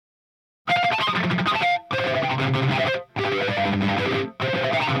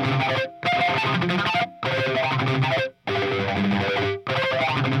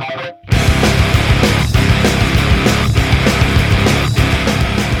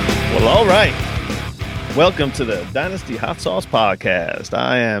Well, all right. Welcome to the Dynasty Hot Sauce Podcast.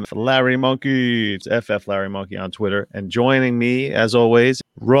 I am Larry Monkey. It's FF Larry Monkey on Twitter. And joining me, as always,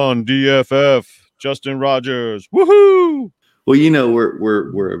 Run DFF, Justin Rogers. Woohoo! Well, you know,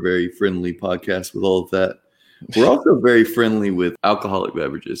 we're a very friendly podcast with all of that. We're also very friendly with alcoholic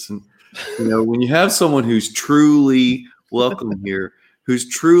beverages. And, you know, when you have someone who's truly welcome here, who's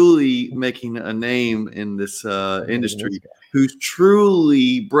truly making a name in this industry, who's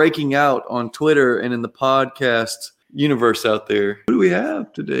truly breaking out on Twitter and in the podcast universe out there. Who do we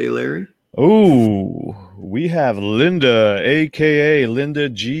have today, Larry? Oh, we have Linda, a.k.a. Linda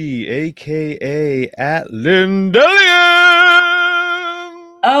G, a.k.a. at Lindelian.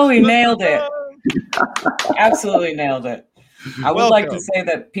 Oh, he nailed it. Absolutely nailed it. I would like to say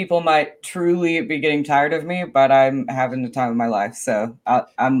that people might truly be getting tired of me, but I'm having the time of my life, so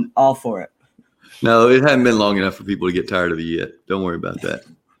I'm all for it. No, it hasn't been long enough for people to get tired of you yet. Don't worry about that.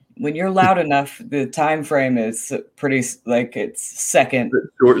 When you're loud enough, the time frame is pretty, like, it's second. It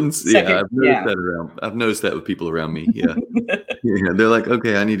shortens? Second, yeah, I've noticed that with people around me. Yeah. Yeah, they're like,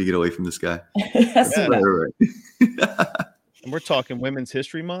 okay, I need to get away from this guy. That's Yeah. Right. And we're talking Women's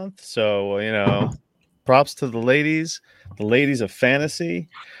History Month, so, you know, props to the ladies of fantasy,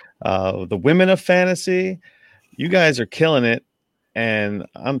 the women of fantasy. You guys are killing it, and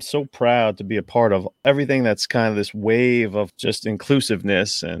I'm so proud to be a part of everything that's kind of this wave of just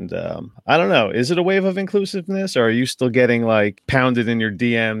inclusiveness. And I don't know, is it a wave of inclusiveness, or are you still getting like pounded in your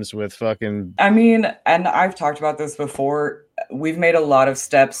DMs with fucking... I mean, and I've talked about this before, we've made a lot of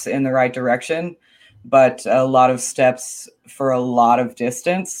steps in the right direction, but a lot of steps for a lot of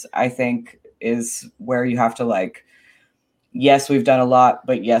distance, I think, is where you have to, like, yes, we've done a lot,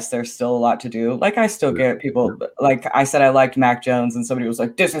 but yes, there's still a lot to do. Like, I still get people, like I said, I liked Mac Jones, and somebody was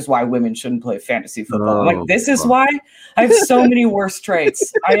like, this is why women shouldn't play fantasy football. I'm like, this is why? I have so many worse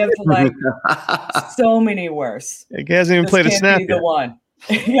traits. I have, like, so many worse. It hasn't even played a snap This can't be the one.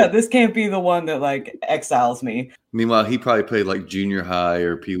 Yeah, this can't be the one that, like, exiles me. Meanwhile, he probably played like junior high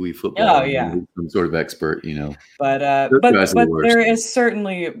or pee wee football. Oh, yeah. Some sort of expert, you know. But there is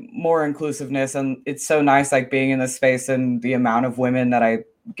certainly more inclusiveness, and it's so nice, like, being in this space and the amount of women that I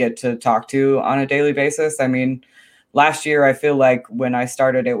get to talk to on a daily basis. I mean, last year, I feel like when I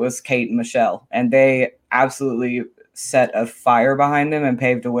started, it was Kate and Michelle, and they absolutely set a fire behind them and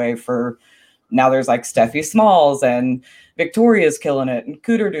paved the way for, now there's like Steffi Smalls, and Victoria's killing it, and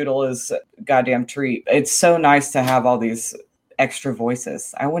Cooter Doodle is a goddamn treat. It's so nice to have all these extra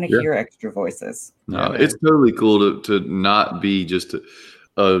voices. I want to hear extra voices. No, it's totally cool to not be just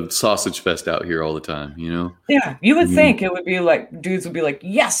a sausage fest out here all the time, you know? Yeah, you would think it would be like, dudes would be like,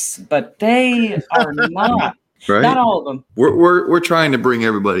 yes, but they are not. Right? Not all of them. We're trying to bring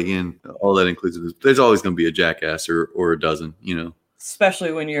everybody in, all that inclusive. There's always going to be a jackass or a dozen, you know?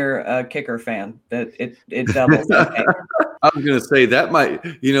 Especially when you're a kicker fan, that it doubles. I was going to say that might,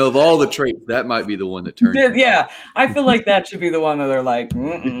 you know, of all the traits, that might be the one that turns. Yeah, I feel like that should be the one that they're like,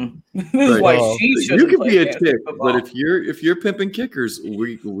 this is why she should. You could be a chick, but if you're pimping kickers,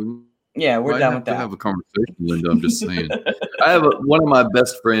 we're done with that. Have a conversation, Linda. I'm just saying. I have one of my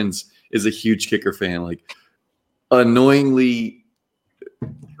best friends is a huge kicker fan, like annoyingly,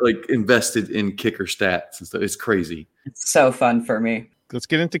 like invested in kicker stats and stuff. It's crazy. It's so fun for me. Let's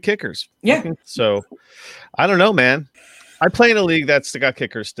get into kickers. Yeah. So, I don't know, man. I play in a league that's got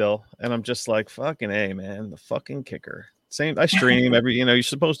kickers still, and I'm just like, fucking A, man, the fucking kicker. Same. I stream you're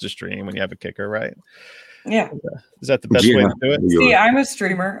supposed to stream when you have a kicker, right? Yeah. Is that the best way to do it? See, I'm a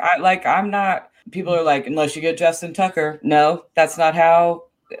streamer. I'm not, people are like, unless you get Justin Tucker. No, that's not how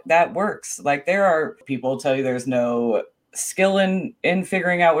that works. Like, there are people tell you there's no skill in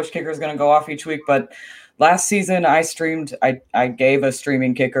figuring out which kicker is going to go off each week, but last season I streamed, I gave a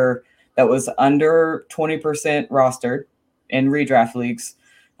streaming kicker that was under 20% rostered in redraft leagues,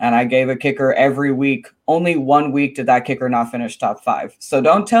 and I gave a kicker every week. Only 1 week did that kicker not finish top 5. So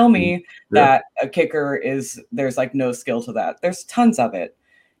don't tell me that a kicker there's like no skill to that. There's tons of it.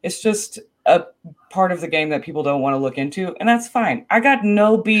 It's just a part of the game that people don't want to look into, and that's fine. I got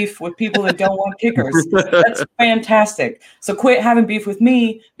no beef with people that don't want kickers. That's fantastic. So quit having beef with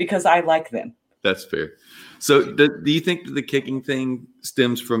me because I like them. That's fair. So do you think that the kicking thing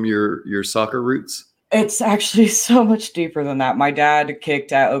stems from your soccer roots? It's actually so much deeper than that. My dad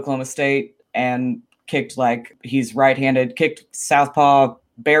kicked at Oklahoma State and kicked, like, he's right-handed, kicked southpaw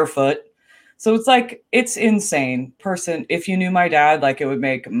barefoot. So it's like, it's insane. If you knew my dad, like, it would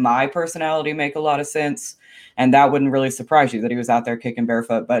make my personality make a lot of sense. And that wouldn't really surprise you that he was out there kicking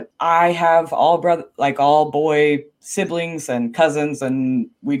barefoot. But I have all boy siblings and cousins, and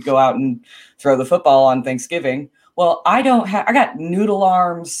we'd go out and throw the football on Thanksgiving. Well, I got noodle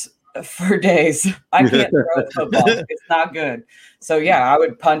arms for days. I can't throw a football. It's not good. So yeah, I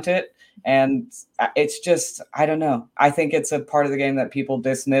would punt it. And it's just, I don't know. I think it's a part of the game that people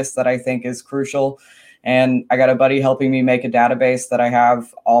dismiss that I think is crucial. And I got a buddy helping me make a database that I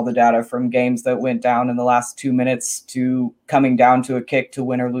have all the data from games that went down in the last 2 minutes to coming down to a kick to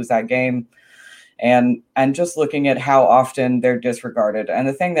win or lose that game. And just looking at how often they're disregarded. And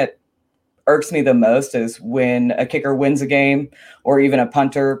the thing that irks me the most is when a kicker wins a game or even a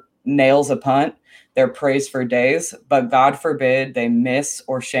punter nails a punt, they're praised for days, but God forbid they miss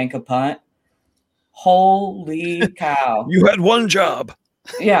or shank a punt. Holy cow. You had one job.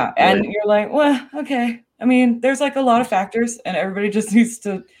 Yeah. And you're like, well, okay. I mean, there's like a lot of factors and everybody just needs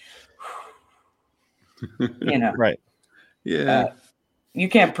to, you know. Right. Yeah. You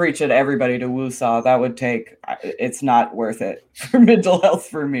can't preach at everybody to woo-saw. That would take, it's not worth it for mental health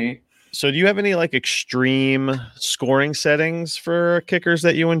for me. So do you have any like extreme scoring settings for kickers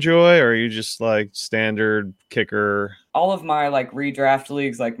that you enjoy, or are you just like standard kicker? All of my like redraft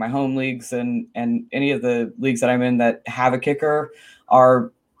leagues, like my home leagues and any of the leagues that I'm in that have a kicker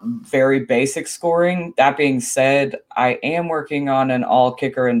are very basic scoring. That being said, I am working on an all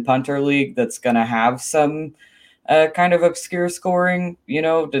kicker and punter league that's going to have some kind of obscure scoring, you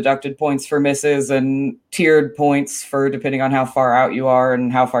know, deducted points for misses and tiered points for depending on how far out you are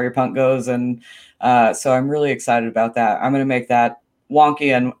and how far your punt goes. And so I'm really excited about that. I'm going to make that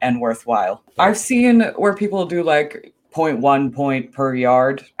wonky and worthwhile. I've seen where people do like 0.1 point per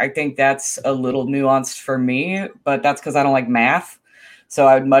yard. I think that's a little nuanced for me, but that's because I don't like math. So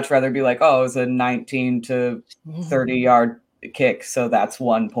I'd much rather be like, oh, it was a 19 to 30 yard kick, so that's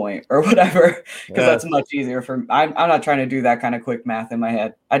 1 point or whatever, because that's much easier for I'm not trying to do that kind of quick math in my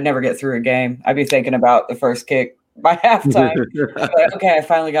head. I'd never get through a game. I'd be thinking about the first kick by halftime. Like, okay, I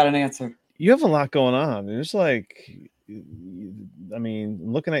finally got an answer. You have a lot going on. There's like, I mean,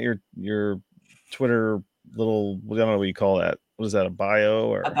 looking at your Twitter little, I don't know what you call that. What is that, a bio?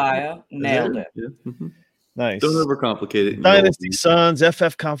 Or a bio? Nailed it. Yeah. Mm-hmm. Nice. Don't overcomplicate it. Dynasty Sons,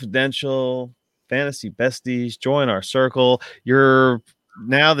 FF Confidential, Fantasy Besties, join our circle. You're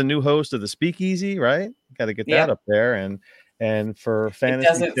now the new host of the Speakeasy, right? Got to get that up there, and for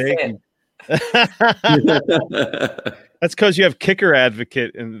fantasy sake, that's because you have kicker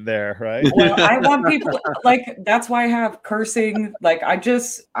advocate in there, right? Well, I want people like that's why I have cursing. Like I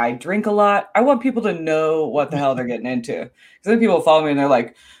drink a lot. I want people to know what the hell they're getting into. Because then people follow me and they're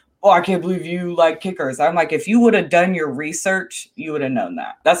like, "Oh, I can't believe you like kickers." I'm like, if you would have done your research, you would have known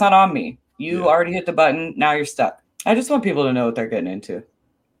that. That's not on me. You already hit the button. Now you're stuck. I just want people to know what they're getting into.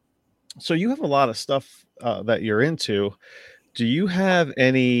 So you have a lot of stuff that you're into. Do you have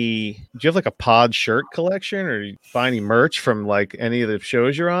like a pod shirt collection, or you buy any merch from like any of the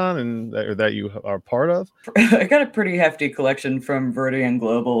shows you're on and that you are part of? I got a pretty hefty collection from Viridian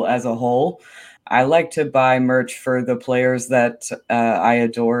Global as a whole. I like to buy merch for the players that I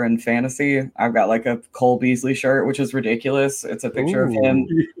adore in fantasy. I've got like a Cole Beasley shirt, which is ridiculous. It's a picture of him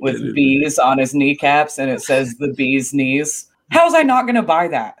with bees on his kneecaps, and it says the bee's knees. How was I not going to buy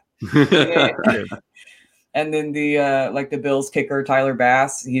that? And then the Bills kicker, Tyler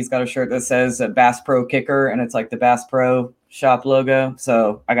Bass, he's got a shirt that says Bass Pro Kicker, and it's like the Bass Pro shop logo.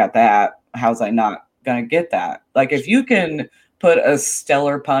 So I got that. How's I not going to get that? Like if you can put a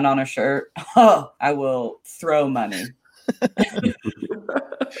stellar pun on a shirt, I will throw money.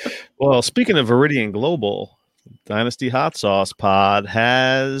 Well, speaking of Viridian Global, Dynasty Hot Sauce Pod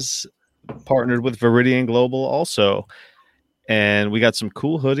has partnered with Viridian Global also. And we got some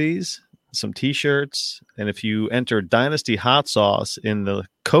cool hoodies, some t-shirts. And if you enter Dynasty Hot Sauce in the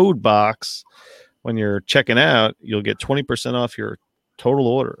code box when you're checking out, you'll get 20% off your total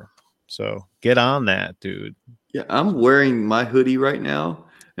order. So get on that, dude. Yeah, I'm wearing my hoodie right now,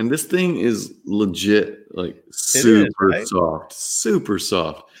 and this thing is legit, like super soft, super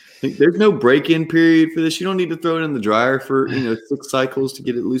soft. Like, there's no break-in period for this. You don't need to throw it in the dryer for 6 cycles to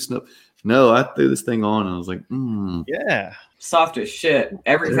get it loosened up. No, I threw this thing on, and I was like, yeah, soft as shit.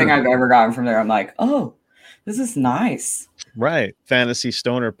 Everything I've ever gotten from there, I'm like, oh, this is nice. Right. Fantasy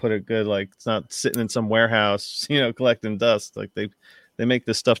Stoner put it good. Like it's not sitting in some warehouse, collecting dust. Like they make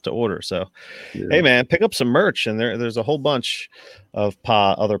this stuff to order. So, hey man, pick up some merch, and there's a whole bunch of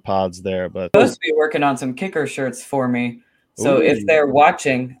other pods there. But supposed to be working on some kicker shirts for me. So if they're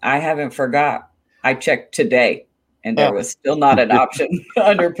watching, I haven't forgot. I checked today, and there was still not an option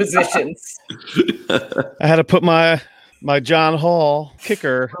under positions. I had to put my my John Hall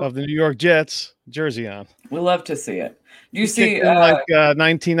kicker of the New York Jets jersey on. We love to see it. Do you He see? kicked in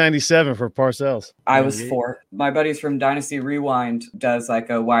 1997 for Parcells. I was 4. My buddies from Dynasty Rewind does like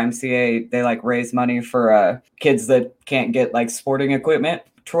a YMCA. They like raise money for kids that can't get like sporting equipment.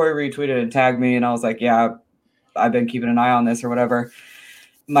 Troy retweeted and tagged me, and I was like, yeah, I've been keeping an eye on this or whatever.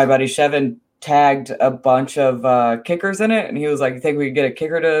 My buddy Shevin tagged a bunch of kickers in it, and he was like, you think we could get a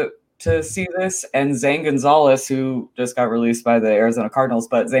kicker to see this? And Zane Gonzalez, who just got released by the Arizona Cardinals,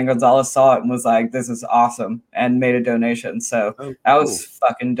 but Zane Gonzalez saw it and was like, this is awesome, and made a donation. So that was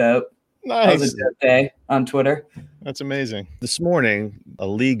fucking dope. Nice. That was a dope day on Twitter. That's amazing. This morning, a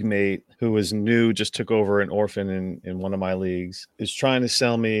league mate who was new, just took over an orphan in one of my leagues, is trying to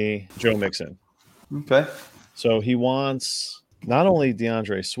sell me Joe Mixon. Okay. So he wants not only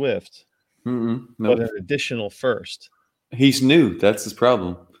DeAndre Swift, but an additional first. He's new. That's his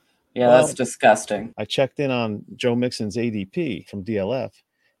problem. Yeah, that's disgusting. I checked in on Joe Mixon's ADP from DLF.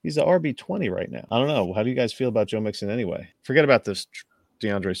 He's a RB20 right now. I don't know. How do you guys feel about Joe Mixon anyway? Forget about this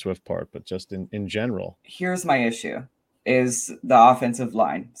DeAndre Swift part, but just in general. Here's my issue is the offensive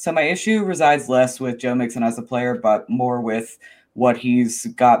line. So my issue resides less with Joe Mixon as a player, but more with what he's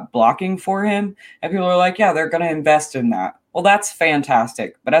got blocking for him. And people are like, yeah, they're going to invest in that. Well, that's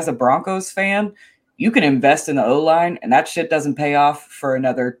fantastic. But as a Broncos fan, you can invest in the O-line, and that shit doesn't pay off for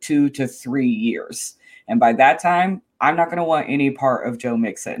another 2 to 3 years. And by that time, I'm not going to want any part of Joe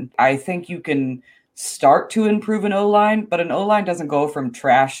Mixon. I think you can start to improve an O-line, but an O-line doesn't go from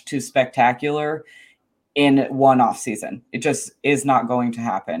trash to spectacular in one offseason. It just is not going to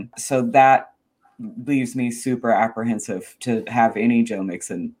happen. So that leaves me super apprehensive to have any Joe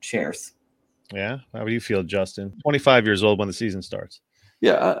Mixon shares. Yeah? How do you feel, Justin? 25 years old when the season starts.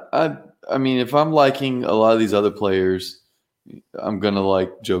 Yeah, I mean, if I'm liking a lot of these other players, I'm going to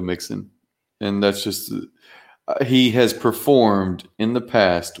like Joe Mixon. And that's just he has performed in the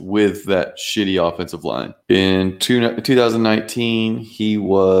past with that shitty offensive line. In 2019, he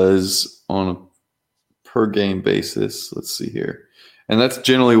was on a per game basis. Let's see here. And that's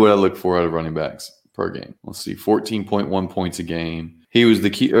generally what I look for out of running backs per game. Let's see, 14.1 points a game. He was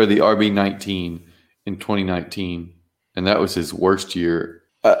the RB19 in 2019. And that was his worst year.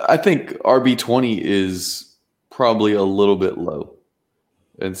 I think RB20 is probably a little bit low.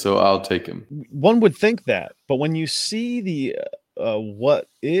 And so I'll take him. One would think that. But when you see the what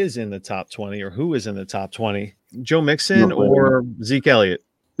is in the top 20 or who is in the top 20, Joe Mixon or Zeke Elliott?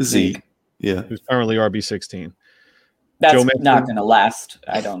 Zeke. Yeah. Who's currently RB16. That's not going to last,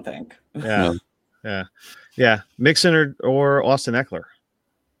 I don't think. Yeah. No. Yeah. Mixon or Austin Eckler?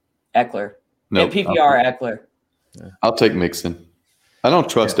 Eckler. No, PPR Eckler. Yeah. I'll take Mixon. I don't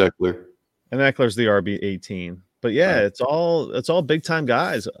trust Eckler. And Eckler's the RB18. But yeah, it's all big time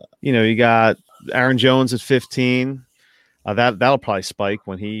guys. You know, you got Aaron Jones at 15. That'll probably spike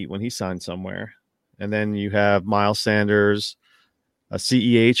when he signs somewhere. And then you have Miles Sanders, a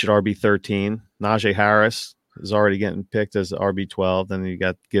CEH at RB13. Najee Harris is already getting picked as RB12. Then you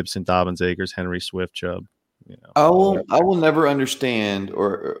got Gibson, Dobbins, Akers, Henry, Swift, Chubb. You know. I will never understand,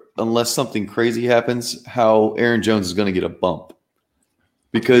 or unless something crazy happens, how Aaron Jones is going to get a bump.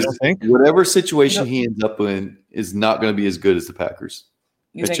 Because whatever situation he ends up in is not going to be as good as the Packers.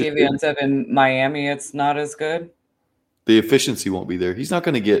 You think if he ends up in Miami, it's not as good? The efficiency won't be there. He's not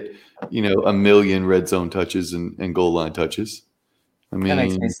going to get, a million red zone touches and goal line touches. I mean, that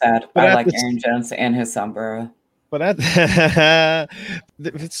makes me sad. I like Aaron Jones and his sombrero. But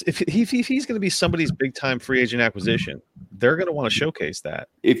if he's going to be somebody's big time free agent acquisition, they're going to want to showcase that.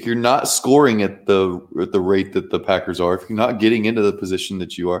 If you're not scoring at the rate that the Packers are, if you're not getting into the position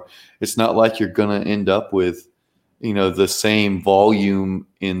that you are, it's not like you're going to end up with, the same volume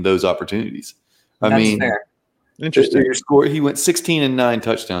in those opportunities. That's fair. Interesting. He went 16 and 9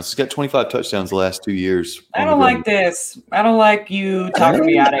 touchdowns. He's got 25 touchdowns the last 2 years. I don't like this. I don't like you talking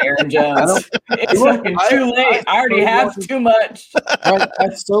me out of Aaron Jones. It's fucking too late. I already have too much. I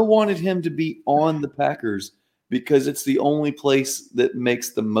so wanted him to be on the Packers because it's the only place that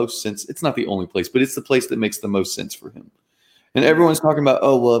makes the most sense. It's not the only place, but it's the place that makes the most sense for him. And everyone's talking about,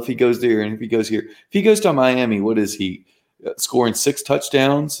 if he goes there and if he goes here. If he goes to Miami, what is he? Scoring 6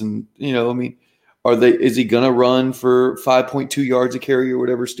 touchdowns? And, is he going to run for 5.2 yards a carry or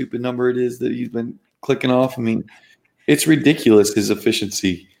whatever stupid number it is that he's been clicking off? I mean, it's ridiculous, his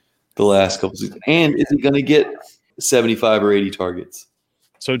efficiency the last couple seasons. And is he going to get 75 or 80 targets?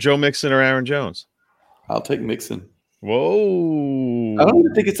 So Joe Mixon or Aaron Jones? I'll take Mixon. Whoa. I don't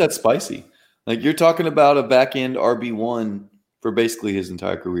even think it's that spicy. Like, you're talking about a back-end RB1 for basically his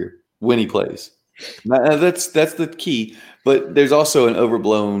entire career when he plays. Now, that's the key. But there's also an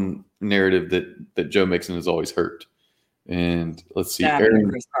overblown narrative that Joe Mixon is always hurt. And let's see. And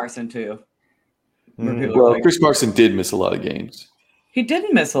Chris Carson, too. Well, Chris Carson did miss a lot of games. He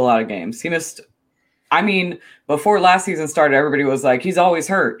didn't miss a lot of games. He missed, I mean, before last season started, everybody was like, he's always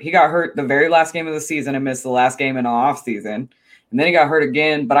hurt. He got hurt the very last game of the season and missed the last game in the offseason. And then he got hurt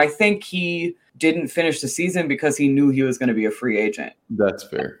again. But I think he didn't finish the season because he knew he was going to be a free agent. That's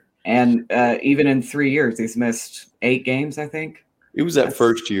fair. And even in 3 years, he's missed 8 games, I think. It was that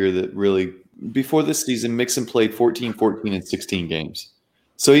first year that really, before this season, Mixon played 14, 14, and 16 games.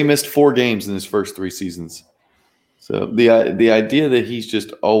 So he missed 4 games in his first 3 seasons. So the idea that he's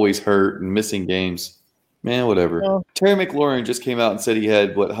just always hurt and missing games, man, whatever. Well, Terry McLaurin just came out and said he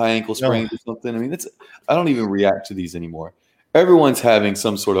had, high ankle sprain or something. I mean, I don't even react to these anymore. Everyone's having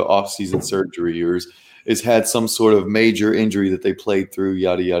some sort of off-season surgery or has had some sort of major injury that they played through,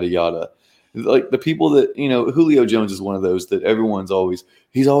 yada, yada, yada. Like the people that, Julio Jones is one of those that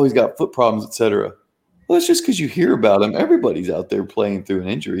he's always got foot problems, etc. Well, it's just because you hear about him. Everybody's out there playing through an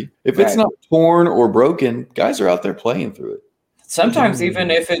injury. If it's not torn or broken, guys are out there playing through it. Sometimes even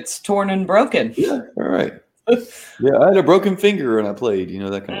if it's torn and broken. Yeah, all right. Yeah, I had a broken finger and I played,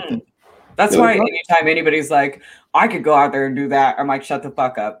 that kind of thing. That's why anytime anybody's like, I could go out there and do that, I'm like, shut the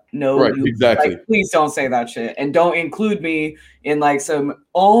fuck up. No, right, exactly. Please don't say that shit. And don't include me in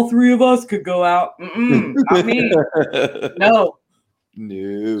all 3 of us could go out. Not me. No.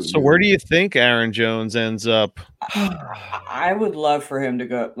 No. So where do you think Aaron Jones ends up? I would love for him to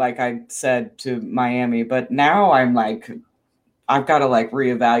go, like I said, to Miami. But now I'm like, I've got to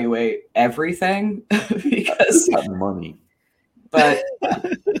reevaluate everything because money. But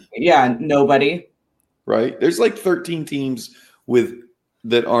yeah, nobody. Right. There's 13 teams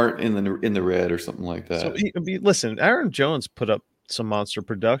that aren't in the red or something like that. So listen, Aaron Jones put up some monster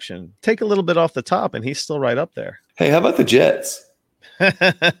production. Take a little bit off the top, and he's still right up there. Hey, how about the Jets?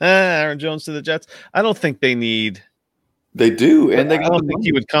 Aaron Jones to the Jets. I don't think they need. They do, and I don't think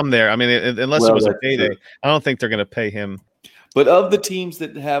he would come there. I mean, unless it was a payday, true. I don't think they're going to pay him. But of the teams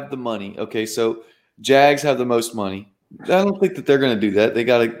that have the money, okay, so Jags have the most money. I don't think that they're going to do that. They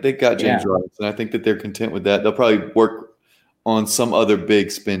got James Robinson. I think that they're content with that. They'll probably work on some other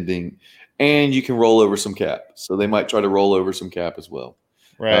big spending, and you can roll over some cap. So they might try to roll over some cap as well.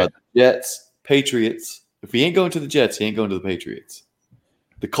 Right. Jets, Patriots. If he ain't going to the Jets, he ain't going to the Patriots.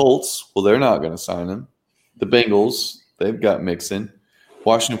 The Colts, well, they're not going to sign him. The Bengals, they've got Mixon.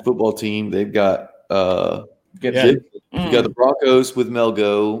 Washington football team, they've got you got the Broncos with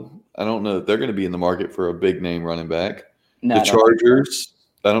Melgo. I don't know if they're going to be in the market for a big name running back. No, the Chargers,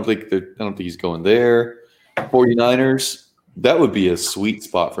 I don't think he's going there. 49ers, that would be a sweet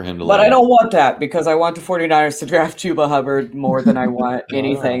spot for him to land. But I don't want that because I want the 49ers to draft Chuba Hubbard more than I want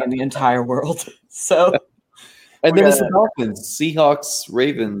anything in the entire world. So, and then it's the Dolphins, Seahawks,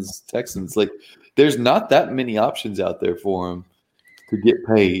 Ravens, Texans. There's not that many options out there for him to get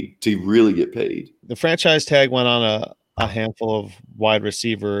paid, to really get paid. The franchise tag went on a handful of wide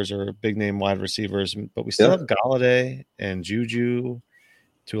receivers or big name wide receivers, but we still have Galladay and Juju,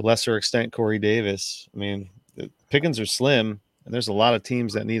 to a lesser extent Corey Davis. I mean, the pickings are slim, and there's a lot of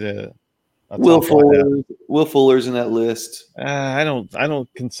teams that need a Will Fuller. Will Fuller's in that list. I don't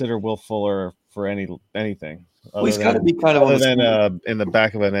consider Will Fuller for anything. Well, he's got to be kind of other than in the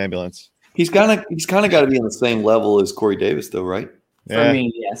back of an ambulance. He's kind of got to be on the same level as Corey Davis, though, right? For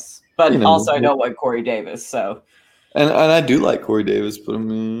me, yes. But also, I don't like Corey Davis, so. And I do like Corey Davis, but I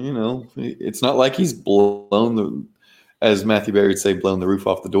mean, it's not like he's blown as Matthew Berry would say, blown the roof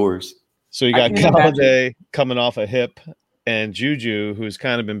off the doors. So you got Galladay coming off a hip, and Juju, who's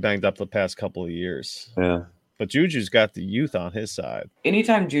kind of been banged up the past couple of years. Yeah. But Juju's got the youth on his side.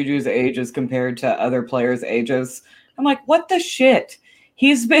 Anytime Juju's age is compared to other players' ages, I'm like, what the shit?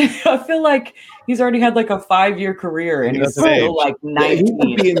 I feel like he's already had a 5-year career and he's still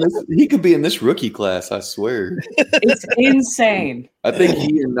 19. He could be in this rookie class, I swear. It's insane. I think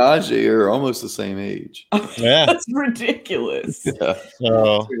he and Najee are almost the same age. Yeah. That's ridiculous. Yeah.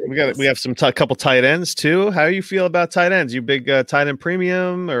 So we have some couple tight ends too. How do you feel about tight ends? You big tight end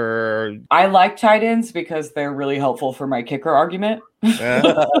premium or? I like tight ends because they're really helpful for my kicker argument.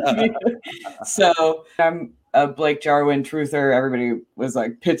 Yeah. So I'm a Blake Jarwin truther. Everybody was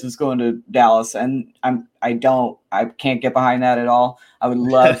like, Pitts is going to Dallas, and I can't get behind that at all. I would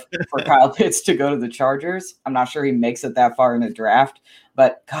love for Kyle Pitts to go to the Chargers. I'm not sure he makes it that far in the draft,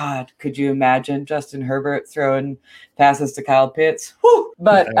 but God, could you imagine Justin Herbert throwing passes to Kyle Pitts? Whew!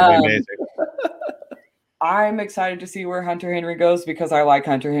 But I'm excited to see where Hunter Henry goes because I like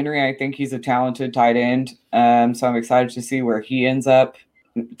Hunter Henry. I think he's a talented tight end. So I'm excited to see where he ends up.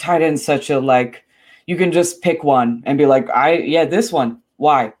 Tight end's such a you can just pick one and be like, this one.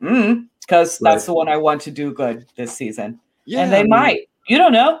 Why? Because because that's the one I want to do good this season. Yeah, and they might. You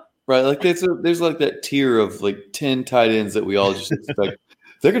don't know. Right. Like there's like that tier of like 10 tight ends that we all just expect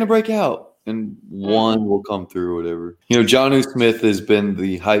they're going to break out and one will come through or whatever. You know, Jonnu Smith has been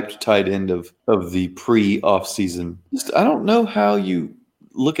the hyped tight end of the pre-off season. I don't know how you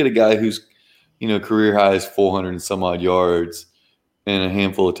look at a guy who's, you know, career high is 400 and some odd yards and a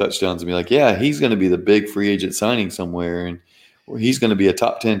handful of touchdowns and be like, yeah, he's going to be the big free agent signing somewhere and he's going to be a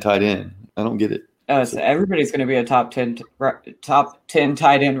top 10 tight end. I don't get it. So everybody's going to be a top 10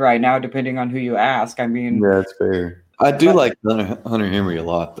 tight end right now, depending on who you ask. I mean, yeah, that's fair. I do like Hunter Henry a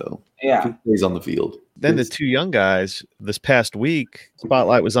lot, though. Yeah, he plays on the field. Then the two young guys this past week,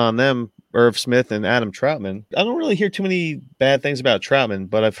 spotlight was on them, Irv Smith and Adam Troutman. I don't really hear too many bad things about Troutman,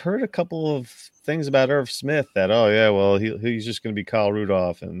 but I've heard a couple of things about Irv Smith that, oh yeah, well he's just going to be Kyle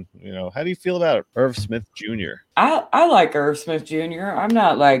Rudolph. And you know, how do you feel about Irv Smith Jr.? I like Irv Smith Jr. I'm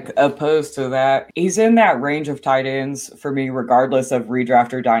not like opposed to that. He's in that range of tight ends for me, regardless of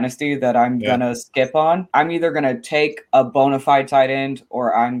redraft or dynasty, that I'm gonna skip on. I'm either gonna take a bona fide tight end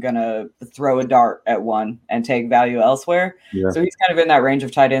or I'm gonna throw a dart at one and take value elsewhere. Yeah. So he's kind of in that range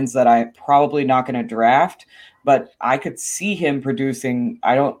of tight ends that I'm probably not gonna draft. But I could see him producing.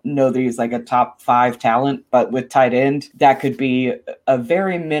 I don't know that he's like a top 5 talent, but with tight end, that could be a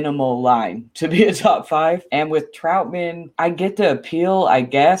very minimal line to be a top 5. And with Troutman, I get the appeal, I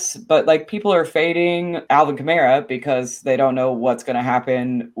guess, but like people are fading Alvin Kamara because they don't know what's going to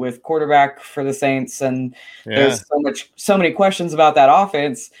happen with quarterback for the Saints. And there's so many questions about that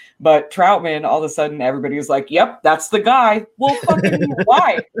offense. But Troutman, all of a sudden, everybody's like, yep, that's the guy. Well, fucking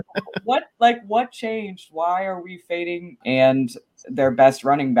why? What changed? Why are we fading and their best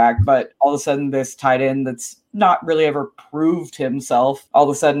running back? But all of a sudden, this tight end that's not really ever proved himself, all of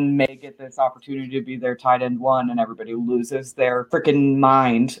a sudden may get this opportunity to be their tight end one, and everybody loses their freaking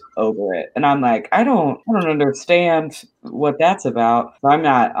mind over it. And I'm like, I don't understand what that's about. So I'm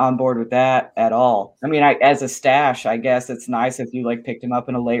not on board with that at all. I mean, as a stash, I guess it's nice if you like picked him up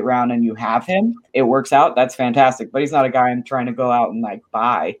in a late round and you have him. It works out. That's fantastic. But he's not a guy I'm trying to go out and like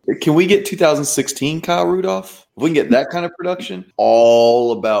buy. Can we get 2016 Kyle Rudolph? If we can get that kind of production,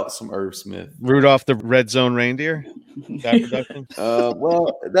 all about some Irv Smith. Rudolph the red zone reindeer? That production?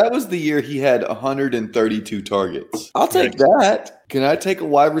 Well, that was the year he had 132 targets. I'll take that. Can I take a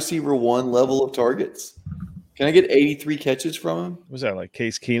wide receiver 1 level of targets? Can I get 83 catches from him? Was that like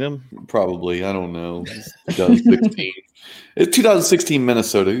Case Keenum? Probably. I don't know. It's 2016. It's 2016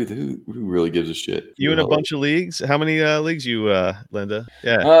 Minnesota. Who really gives a shit? You in a bunch of leagues? How many leagues you, Linda?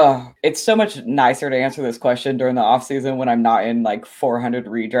 Yeah. It's so much nicer to answer this question during the off season when I'm not in like 400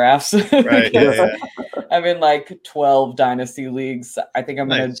 redrafts. Right. Yeah. I'm in like 12 dynasty leagues. I think I'm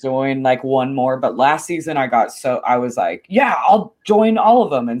going to join like one more. But last season I was like, yeah, I'll join all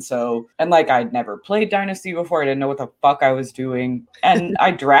of them. And like I'd never played dynasty before. I didn't know what the fuck I was doing. And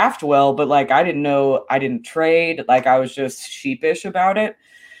I draft well, but like I didn't trade. Like I was just sheepish about it.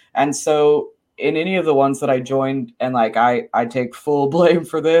 And so in any of the ones that I joined, and like I take full blame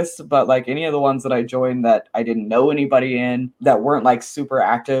for this, but like any of the ones that I joined that I didn't know anybody in, that weren't like super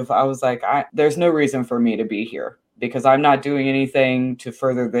active, I was like, there's no reason for me to be here because I'm not doing anything to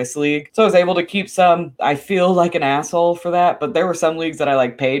further this league. So I was able to keep some. I feel like an asshole for that, but there were some leagues that I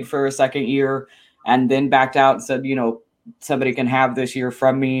like paid for a second year and then backed out and said, you know, somebody can have this year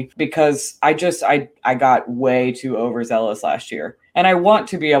from me because I got way too overzealous last year. And I want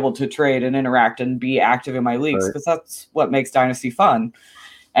to be able to trade and interact and be active in my leagues because that's what makes Dynasty fun.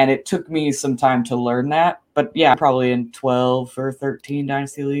 And it took me some time to learn that. But yeah, probably in 12 or 13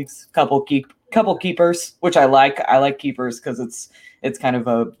 Dynasty leagues, couple keepers, which I like. I like keepers because it's kind of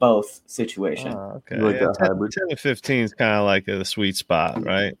a both situation. Oh, okay. Like 10 to 15 is kind of like a sweet spot,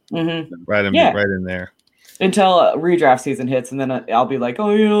 right? Mm-hmm. Right in there. Until redraft season hits, and then I'll be like, oh,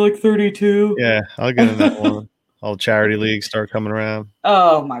 like 32. Yeah, I'll get in that one. All charity leagues start coming around.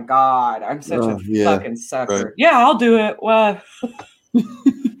 Oh my God, I'm such a fucking sucker. Right. Yeah, I'll do it. Well,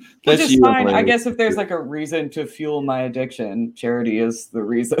 which is fine. I guess if there's like a reason to fuel my addiction, charity is the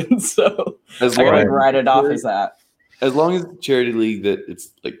reason. So I gotta write it off as that. As long as it's a charity league that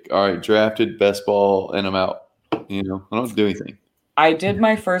it's like, all right, drafted, best ball, and I'm out. You know, I don't have to do anything. I did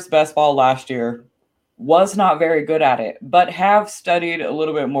my first best ball last year. Was not very good at it, but have studied a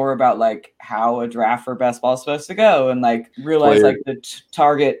little bit more about like how a draft for best ball is supposed to go and like realize like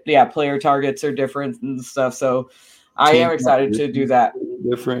the player targets are different and stuff. So I am excited to do that.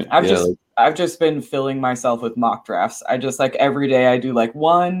 Different. I've just been filling myself with mock drafts. I just like every day I do like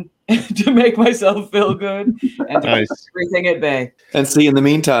one to make myself feel good and to keep everything at bay. And see, in the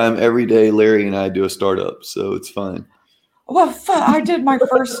meantime, every day Larry and I do a startup, so it's fine. Well, I did my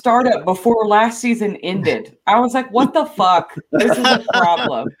first startup before last season ended. I was like, what the fuck? This is a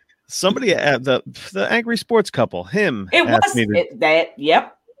problem. Somebody at the Angry Sports Couple, him. It asked was me to- that.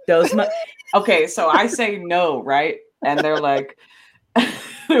 Yep. Those. Okay, so I say no, right? And they're like,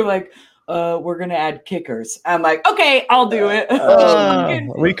 we're gonna add kickers. I'm like, okay, I'll do it.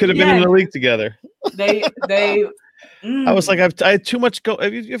 We could have been in the league together. They. I was like, I had too much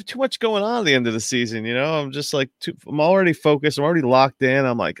you have too much going on at the end of the season, you know. I'm just like, I'm already focused. I'm already locked in.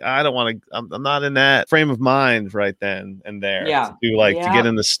 I'm like, I don't want to. I'm not in that frame of mind right then and there. Yeah. To get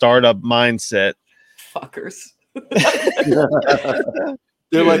in the startup mindset. Fuckers.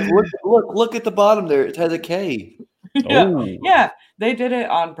 They're like, look at the bottom there. It has a K. Yeah, they did it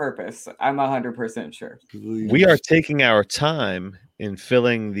on purpose. I'm 100% sure. We are taking our time in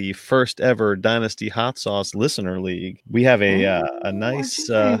filling the first ever Dynasty Hot Sauce Listener League. We have a nice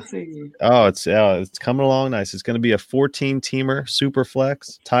it's coming along nice. It's going to be a 14-teamer super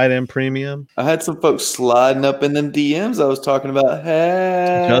flex tight end premium. I had some folks sliding up in them DMs I was talking about.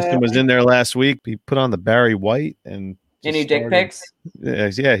 Hey. Justin was in there last week. He put on the Barry White and any dick pics?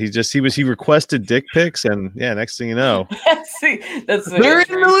 Yeah, he requested dick pics, and next thing you know, they're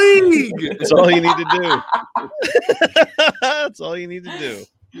in the league. That's all you need to do. That's all you need to do.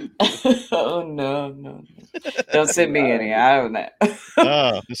 Oh no! Don't send me any. I don't know.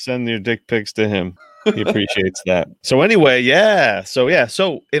 Just send your dick pics to him. He appreciates that. So anyway, So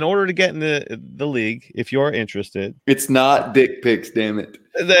in order to get in the league, if you're interested, it's not dick pics, damn it.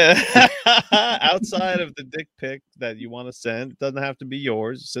 Outside of the dick pic that you want to send, it doesn't have to be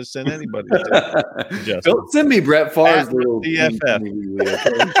yours. Just send anybody. Don't send me Brett Favre's little DFF.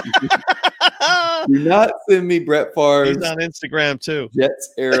 Do not send me Brett Favre's. He's on Instagram too.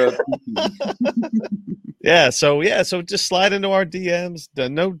 Jets era. So just slide into our DMs.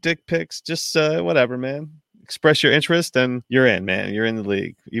 No dick pics. Just whatever, man. Express your interest, and you're in, man. You're in the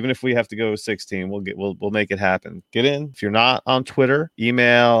league. Even if we have to go 16, we'll make it happen. Get in. If you're not on Twitter,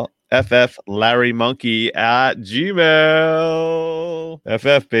 email fflarrymonkey at gmail.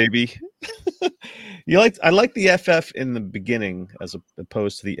 FF baby. I like the FF in the beginning as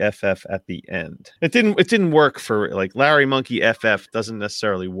opposed to the FF at the end. It didn't work for like Larry Monkey FF doesn't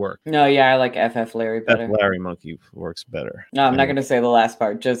necessarily work. No, yeah, I like FF Larry better. Larry Monkey works better. No, I'm not going to say the last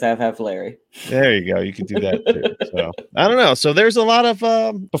part, just FF Larry. There you go. You can do that too. So I don't know. So there's a lot of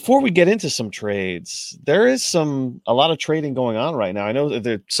before we get into some trades, there is a lot of trading going on right now. I know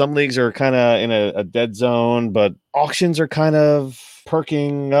that some leagues are kind of in a dead zone, but auctions are kind of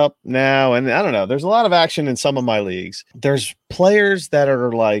perking up now, and I don't know, there's a lot of action in some of my leagues. There's players that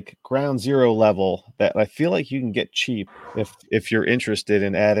are like ground zero level that I feel like you can get cheap if you're interested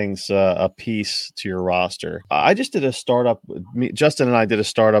in adding a piece to your roster. I just did a startup. Justin and I did a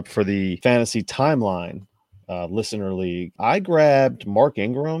startup for the Fantasy Timeline Listener League. I grabbed Mark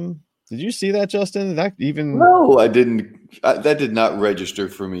Ingram. Did you see that, Justin? No, I didn't. That did not register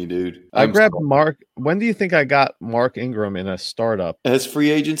for me, dude. I grabbed Mark. When do you think I got Mark Ingram in a startup? Has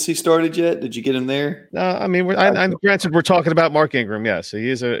free agency started yet? Did you get him there? I mean, granted, we're talking about Mark Ingram. Yes, so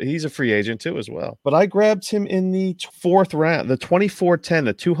he's a free agent too as well. But I grabbed him in the 4th round, the 24-10,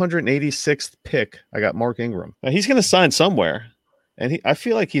 the 286th pick. I got Mark Ingram. Now he's going to sign somewhere. And I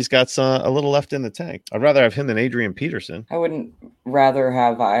feel like he's got a little left in the tank. I'd rather have him than Adrian Peterson. I wouldn't rather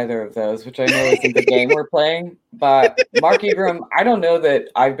have either of those, which I know isn't the game we're playing. But Mark Ingram, I don't know that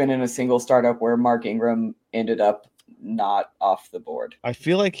I've been in a single startup where Mark Ingram ended up not off the board. I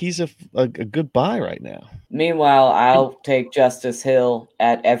feel like he's a good buy right now. Meanwhile, I'll take Justice Hill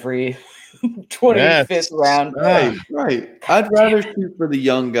at every 25th round. Right. I'd rather shoot for the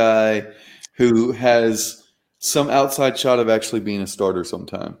young guy who has some outside shot of actually being a starter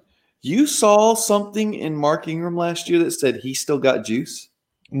sometime. You saw something in Mark Ingram last year that said he still got juice?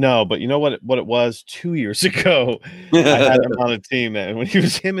 No, but you know what it was 2 years ago? I had him on a team, and when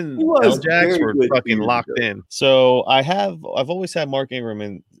him and L-Jax were fucking locked in. So I've always had Mark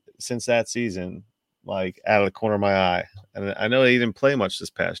Ingram since that season, like out of the corner of my eye. And I know he didn't play much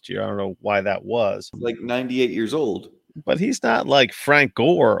this past year. I don't know why that was. Like 98 years old. But he's not like Frank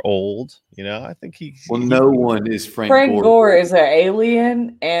Gore old, you know. I think no one is Frank Gore. Frank Gore is an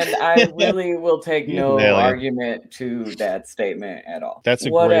alien, and I really will take no argument to that statement at all. That's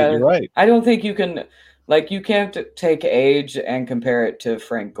you're right. I don't think you can, you can't take age and compare it to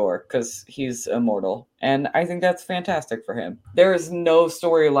Frank Gore because he's immortal, and I think that's fantastic for him. There is no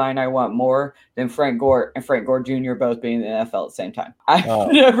storyline I want more than Frank Gore and Frank Gore Jr. both being in the NFL at the same time.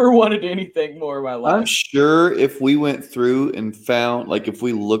 I've never wanted anything more in my life. I'm sure if we went through and found, if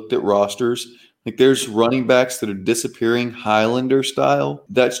we looked at rosters, there's running backs that are disappearing Highlander style.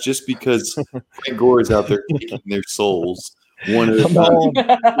 That's just because Frank Gore is out there taking their souls One of I'm all,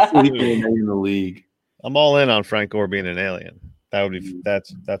 the sleeping in the league. I'm all in on Frank Gore being an alien. That would be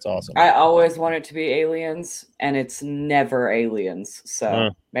that's awesome. I always want it to be aliens, and it's never aliens. So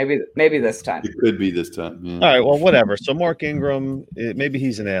maybe this time. It could be this time. Yeah. All right, well, whatever. So Mark Ingram, maybe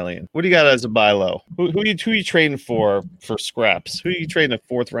he's an alien. What do you got as a buy low? Who you trading for scraps? Who are you trading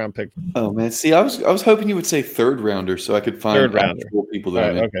a 4th round pick? Oh man, see, I was hoping you would say 3rd rounder, so I could find 3rd rounder. actual people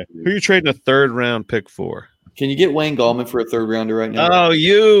that. Right, okay. Who are you trading a 3rd round pick for? Can you get Wayne Gallman for a 3rd rounder right now?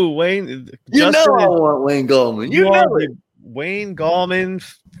 Oh, Wayne. You know I want Wayne Gallman. You know it. Wayne Gallman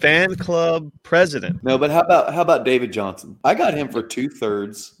fan club president. No, but how about David Johnson? I got him for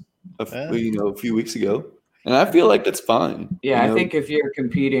 2/3 a few weeks ago, and I feel like that's fine. Yeah, I think if you're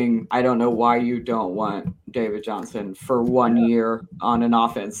competing, I don't know why you don't want David Johnson for 1 year on an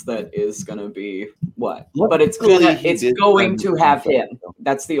offense that is going to be what? But it's going to have him.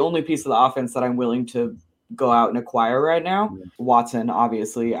 That's the only piece of the offense that I'm willing to go out and acquire right now. Watson,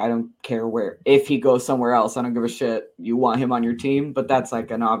 obviously, I don't care where. If he goes somewhere else, I don't give a shit. You want him on your team, but that's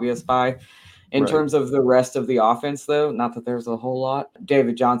like an obvious buy. In terms of the rest of the offense, though, not that there's a whole lot,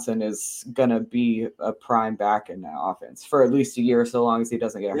 David Johnson is going to be a prime back in that offense for at least a year, so long as he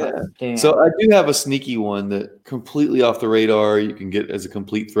doesn't get hurt. Damn. So I do have a sneaky one that completely off the radar you can get as a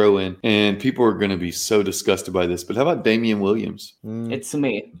complete throw-in, and people are going to be so disgusted by this, but how about Damian Williams? It's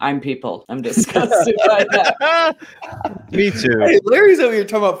me. I'm people. I'm disgusted by that. Me too. Hey, Larry's over here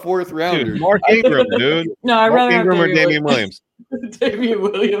talking about 4th rounders. Dude, Mark Ingram, dude. No, I'd rather have Ingram or Damian Williams. Damian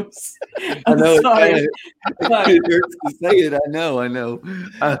Williams. I know. Sorry. It hurts to say it. I know.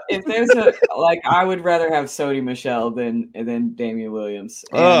 If there's I would rather have Sony Michel than Damian Williams.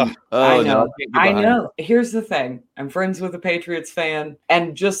 I know. Here's the thing. I'm friends with a Patriots fan,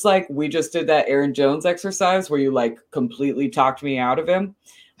 and just like we just did that Aaron Jones exercise where you like completely talked me out of him.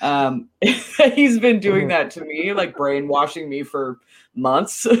 He's been doing that to me, like brainwashing me for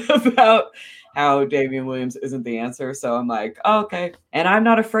months about how Damian Williams isn't the answer. So I'm like, oh, okay. And I'm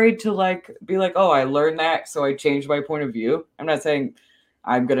not afraid to be like, oh, I learned that, so I changed my point of view. I'm not saying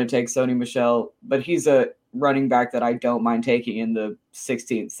I'm going to take Sony Michel, but he's a running back that I don't mind taking in the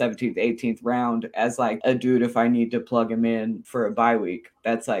 16th, 17th, 18th round as like a dude if I need to plug him in for a bye week.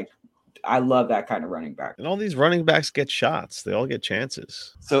 That's like, I love that kind of running back. And all these running backs get shots. They all get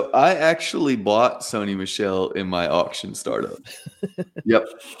chances. So I actually bought Sony Michel in my auction startup. Yep.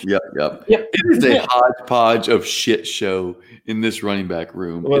 It is a hodgepodge of shit show in this running back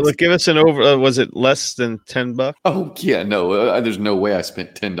room. Well, give us an over. Was it less than $10? Oh yeah, no. There's no way I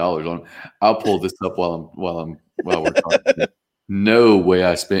spent $10 on. I'll pull this up while we're talking. No way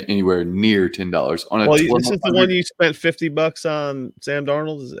I spent anywhere near $10 on a. Well, this is the one you spent $50 on Sam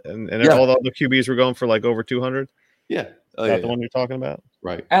Darnold, and all the other QBs were going for like over 200. Yeah, the one you're talking about,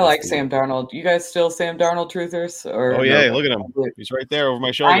 right? I like Sam Darnold. You guys still Sam Darnold truthers? Or look at him. He's right there over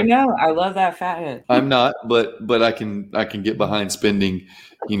my shoulder. I know. I love that fathead. I'm not, but I can get behind spending,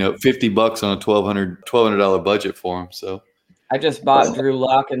 $50 on a $1,200 budget for him. So I just bought Drew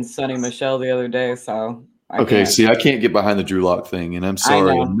Lock and Sony Michel the other day, so. I can't get behind the Drew Lock thing, and I'm sorry.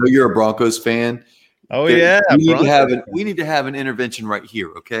 I know you're a Broncos fan. Oh yeah, we need to have an intervention right here,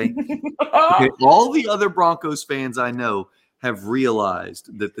 okay? Okay? All the other Broncos fans I know have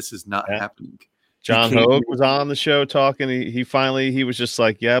realized that this is not happening. John Hogue was on the show talking. He was just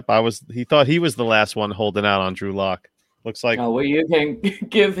like, "Yep, He thought he was the last one holding out on Drew Lock. Looks like. Oh, well, you can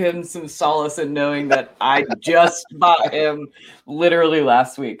give him some solace in knowing that I just bought him literally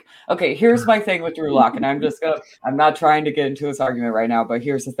last week. Okay, here's my thing with Drew Lock, and I'm not trying to get into this argument right now, but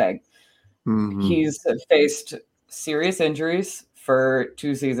here's the thing. Mm-hmm. He's faced serious injuries for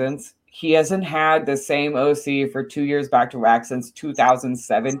 2 seasons. He hasn't had the same OC for 2 years back to back since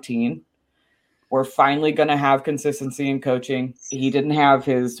 2017. We're finally going to have consistency in coaching. He didn't have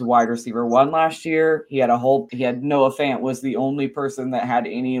his wide receiver 1 last year. He had Noah Fant was the only person that had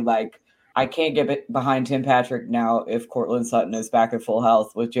any, I can't get behind Tim Patrick now if Cortland Sutton is back at full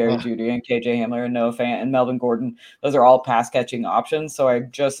health with Jerry Jeudy and KJ Hamler and Noah Fant and Melvin Gordon. Those are all pass catching options. So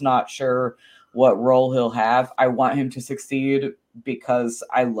I'm just not sure what role he'll have. I want him to succeed because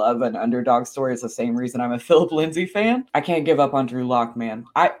I love an underdog story. It's the same reason I'm a Philip Lindsay fan. I can't give up on Drew Lock, man.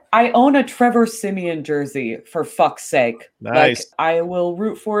 I own a Trevor Siemian jersey, for fuck's sake. Nice. I will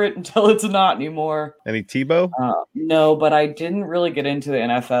root for it until it's not anymore. Any Tebow? No, but I didn't really get into the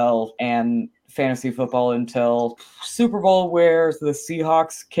NFL and fantasy football until Super Bowl where the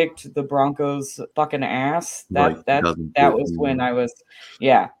Seahawks kicked the Broncos fucking ass. That was when I was,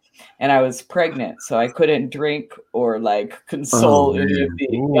 yeah. and I was pregnant, so I couldn't drink or like console any of the.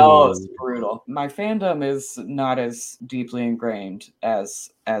 Ooh. Oh, it's brutal. My fandom is not as deeply ingrained as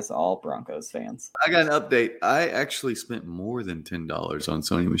all Broncos fans. I got an update. I actually spent more than $10 on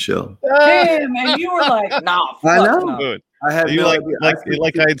Sony Michelle. Damn, and you were like, nah, I fuck know. no. Good. I had You no like idea.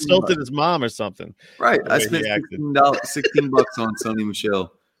 like I insulted his mom or something. Right. the I way spent he acted. $16 on Sony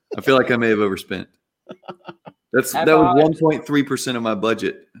Michelle. I feel like I may have overspent. That was bought- 1.3% of my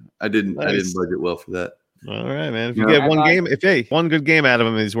budget. I didn't Nice. budget well for that. All right, man. If you Yeah. get I one bought- game, one good game out of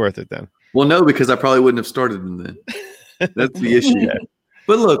him, he's worth it then. Well, no, because I probably wouldn't have started him then. That's the issue.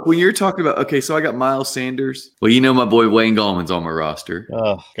 But look, when you're talking about, okay, so I got Miles Sanders. Well, you know my boy Wayne Gallman's on my roster.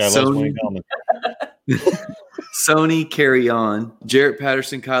 Oh, God loves Sony- Wayne Gallman. Sony, carry on. Jarrett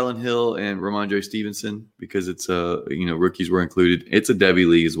Patterson, Kylan Hill, and Ramondre Stevenson, because it's rookies were included. It's a Debbie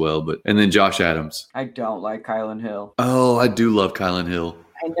league as well, and then Josh Adams. I don't like Kylan Hill. Oh, I do love Kylan Hill.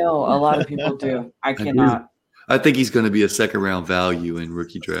 I know a lot of people do. I do. cannot. I think he's going to be a second round value in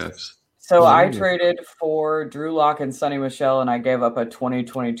rookie drafts. So I Ooh. traded for Drew Lock and Sonny Michelle, and I gave up a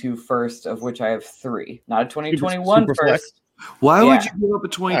 2022 first, of which I have 3. Not a 2021 super flex. first. Why would Yeah. you give up a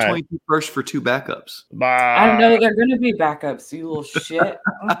 2022 first for 2 backups? I don't know. They're going to be backups, you little shit.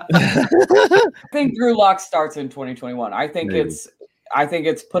 I think Drew Lock starts in 2021. I think Maybe.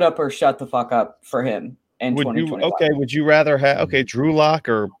 it's put up or shut the fuck up for him in Would you 2021. would you rather have Drew Lock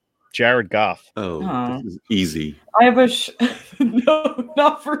or Jared Goff? Oh, Aw. this is easy. I have a no,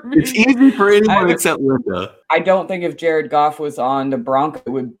 not for me. It's easy for anyone I would- except Linda. I don't think if Jared Goff was on the Broncos, it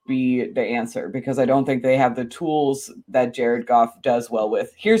would be the answer, because I don't think they have the tools that Jared Goff does well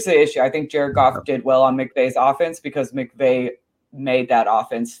with. Here's the issue. I think Jared Goff did well on McVay's offense because McVay made that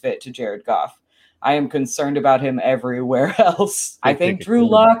offense fit to Jared Goff. I am concerned about him everywhere else. I think Drew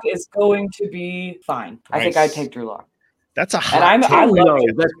Lock is going to be fine. I think I'd take Drew Lock. That's a hot And take. I love No,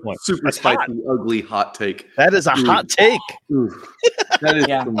 it. that's point. super That's spicy, hot. ugly hot take. That is a Ooh. hot take. Oof. That is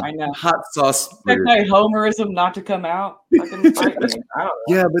Yeah, some I know. hot sauce. Expect my homerism not to come out. Fucking fight me. I don't know.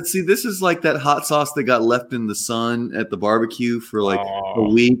 Yeah, but see, this is like that hot sauce that got left in the sun at the barbecue for like a Oh.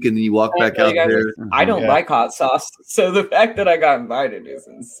 week, and then you walk back out there. I don't Yeah. like hot sauce, so the fact that I got invited is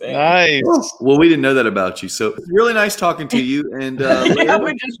insane. Nice. Well, we didn't know that about you, so it's really nice talking to you. And Yeah,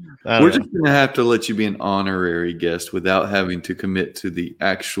 we just- I don't we're know. just going to have to let you be an honorary guest without having to commit to the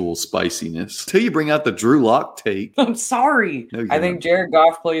actual spiciness. Till you bring out the Drew Lock take. I'm sorry. No, you're I think not. Jared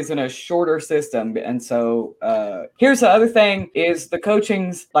Goff plays in a shorter system, and so here's the other thing: is the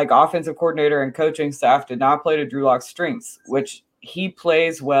coaching's offensive coordinator and coaching staff did not play to Drew Lock's strengths, which he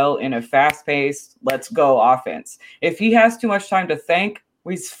plays well in a fast-paced, let's go offense. If he has too much time to think,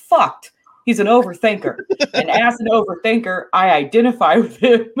 he's fucked. He's an overthinker, and as an overthinker, I identify with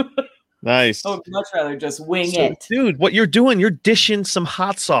him. Nice. I would much rather just wing So, it. dude, what you're doing, you're dishing some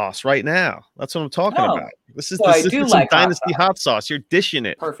hot sauce right now. That's what I'm talking Oh, about. This is so I this do is some like hot dynasty hot sauce. You're dishing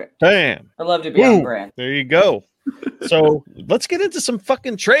it. Perfect. Bam. I love to be on Woo. brand. There you go. So let's get into some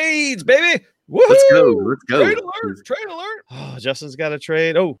fucking trades, baby. Woohoo! Let's go. Let's go. Trade alert! Trade alert! Oh, Justin's got a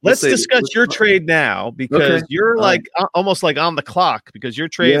trade. Oh, Let's let's say- discuss let's your talk. trade now because Okay. you're All like almost like on the clock because your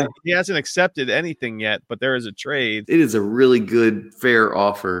trade Yeah. he hasn't accepted anything yet, but there is a trade. It is a really good, fair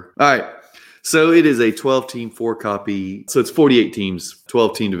offer. All right. So it is a 12-team, 4-copy. So it's 48 teams,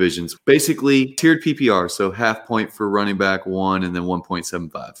 12-team divisions. Basically, tiered PPR. So half point for running back 1 and then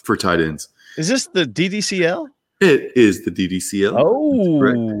 1.75 for tight ends. Is this the DDCL? It is the DDCL.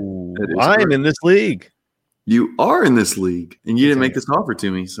 Oh, That is I'm correct. in this league. You are in this league, and you didn't make Continue. this offer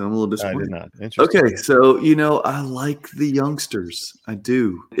to me, so I'm a little I disappointed. did not. Interesting. Okay, so I like the youngsters. I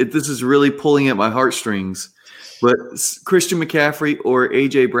do. This is really pulling at my heartstrings. But Christian McCaffrey or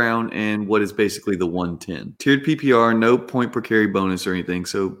AJ Brown and what is basically the 110 tiered PPR, no point per carry bonus or anything.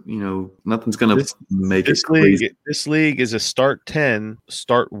 So nothing's gonna make it crazy. This league is a start 10,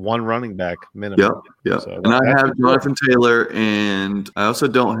 start 1 running back minimum. Yeah, So and I that's have Jonathan Taylor, and I also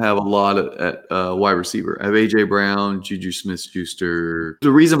don't have a lot at wide receiver. I have AJ Brown, Juju Smith-Schuster.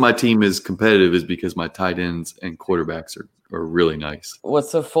 The reason my team is competitive is because my tight ends and quarterbacks are really nice.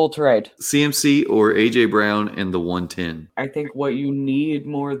 What's the full trade? CMC or AJ Brown and the 110. I think what you need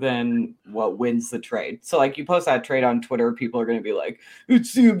more than what wins the trade. So you post that trade on Twitter, people are going to be like,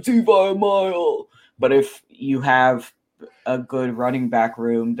 it's CMC by a mile. But if you have a good running back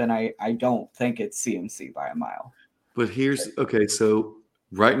room, then I don't think it's CMC by a mile. But here's okay. So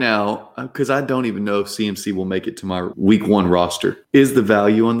right now, because I don't even know if CMC will make it to my week 1 roster, is the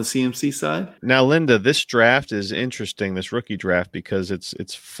value on the CMC side. Now, Linda, this draft is interesting, this rookie draft, because it's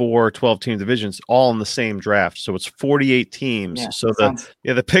 4 12-team divisions all in the same draft. So it's 48 teams. Yeah, so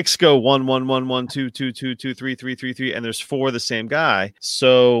the picks go 1, 1, 1, 1, 2, 2, 2, 2, 3, 3, 3, 3, and there's 4 of the same guy.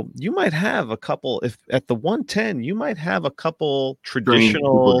 So you might have a couple, if at the 110, you might have a couple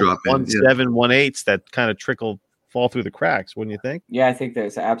traditional 1-7, 1-8s that kind of fall through the cracks, wouldn't you think? Yeah, I think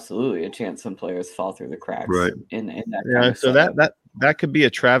there's absolutely a chance some players fall through the cracks. Right. In that. Yeah. Kind of So setup. that could be a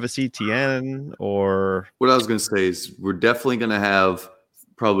Travis Etienne or. What I was going to say is we're definitely going to have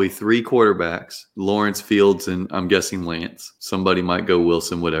probably 3 quarterbacks: Lawrence, Fields, and I'm guessing Lance. Somebody might go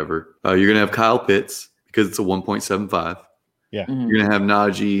Wilson, whatever. You're going to have Kyle Pitts because it's a 1.75. Yeah. Mhm. You're going to have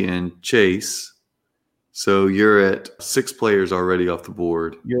Najee and Chase. So you're at 6 players already off the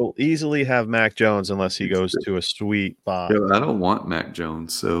board. You'll easily have Mac Jones unless he goes to a sweet spot. I don't want Mac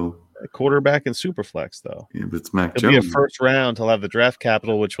Jones, so A quarterback in Superflex, though. yeah, but it's Mac It'll be a Jones. first round. He'll have the draft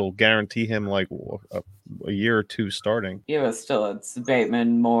capital, which will guarantee him like a year or 2 starting. Yeah, but still, it's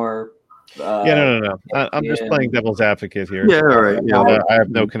Bateman more. No. I'm just playing devil's advocate here. Yeah, all right. Yeah, I have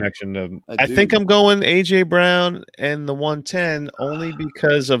no connection to. I think I'm going AJ Brown and the 110 only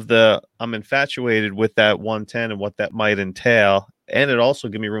because of I'm infatuated with that 110 and what that might entail. And it also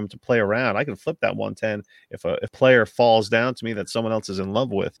give me room to play around. I can flip that 110 if a player falls down to me that someone else is in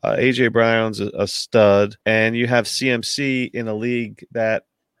love with. AJ Brown's a stud, and you have CMC in a league that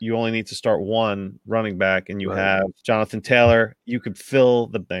you only need to start 1 running back, and you have Jonathan Taylor. You could fill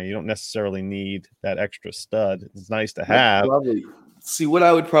the thing. You don't necessarily need that extra stud. It's nice to have. See, what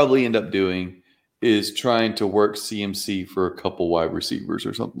I would probably end up doing is trying to work CMC for a couple wide receivers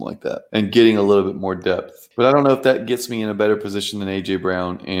or something like that and getting a little bit more depth. But I don't know if that gets me in a better position than AJ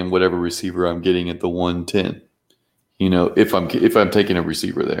Brown and whatever receiver I'm getting at the 110. If I'm taking a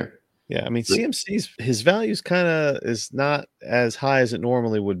receiver there. Yeah, I mean, CMC's his values kind of is not as high as it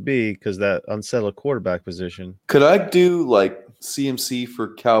normally would be because that unsettled quarterback position. Could I do like CMC for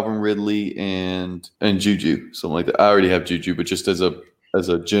Calvin Ridley and Juju, something like that? I already have Juju, but just as a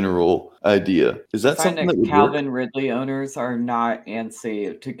general idea, is that something that Calvin Ridley owners are not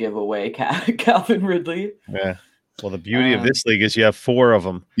antsy to give away Calvin Ridley? Yeah. Well, the beauty of this league is you have 4 of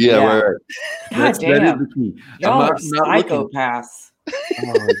them. Yeah. Right. God damn. That is the key. Y'all are psychopaths.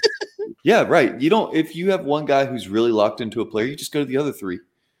 Yeah, right. If you have one guy who's really locked into a player, you just go to the other 3,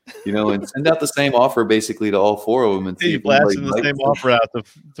 and send out the same offer basically to all 4 of them and see if blasting the same offer out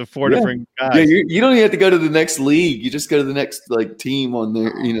to 4 different guys. Yeah, you don't even have to go to the next league. You just go to the next team on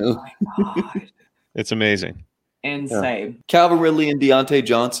there. Oh my God. It's amazing. Insane. Yeah. Calvin Ridley and Deontay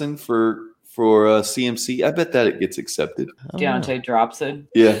Johnson for CMC. I bet that it gets accepted. Deontay drops it.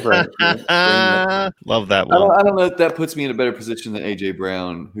 Yeah, right. Yeah. Love that one. I don't know if that puts me in a better position than AJ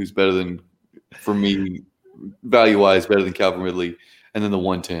Brown, who's better than, for me, value-wise, better than Calvin Ridley, and then the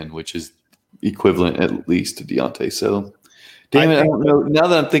 110, which is equivalent at least to Deontay. So, damn it, I don't know. Now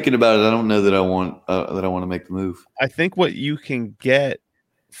that I'm thinking about it, I don't know that I want to make the move. I think what you can get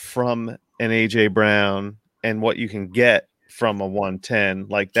from an AJ Brown and what you can get from a 110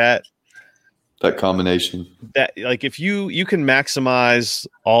 like that combination, that like if you can maximize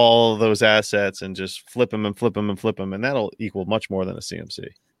all those assets and just flip them and flip them and flip them, and that'll equal much more than a CMC.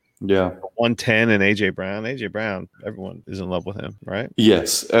 Yeah. 110 and AJ Brown, everyone is in love with him, right?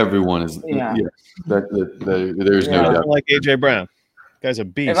 Yes, everyone is. Yeah. There's no doubt. Like AJ Brown, guy's a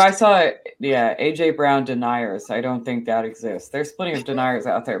beast. If I saw AJ Brown deniers, I don't think that exists. There's plenty of deniers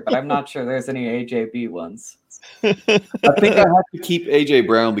out there, but I'm not sure there's any AJB ones. I think I have to keep AJ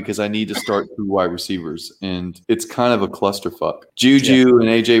Brown because I need to start 2 wide receivers, and it's kind of a clusterfuck. Juju and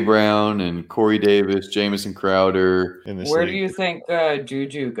AJ Brown and Corey Davis, Jamison Crowder. Where do you think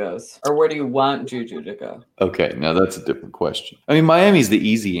Juju goes, or where do you want Juju to go? Okay, now that's a different question. I mean, Miami's the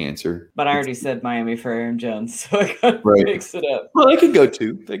easy answer, but I already said Miami for Aaron Jones, so I gotta mix it up. Well, they could go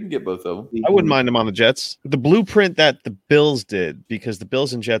 2. They can get both of them. I wouldn't mind them on the Jets. The blueprint that the Bills did, because the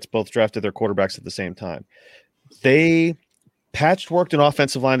Bills and Jets both drafted their quarterbacks at the same time. They patchworked an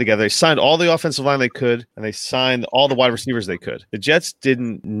offensive line together. They signed all the offensive line they could, and they signed all the wide receivers they could. The Jets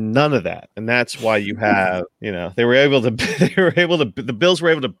didn't none of that, and that's why you have, the Bills were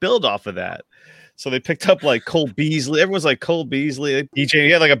able to build off of that. So they picked up like Cole Beasley. Everyone's like Cole Beasley. He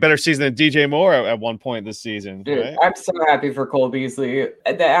had like a better season than DJ Moore at one point this season. Dude, right? I'm so happy for Cole Beasley.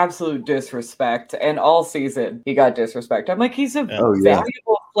 The absolute disrespect. And all season, he got disrespect. I'm like, he's a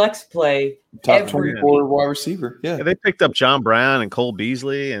valuable flex play. Top 24 wide receiver. Yeah. They picked up John Brown and Cole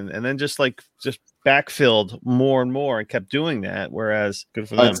Beasley and then just backfilled more and more and kept doing that. Whereas, good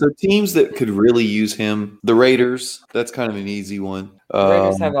for All them. right, so teams that could really use him, the Raiders. That's kind of an easy one. The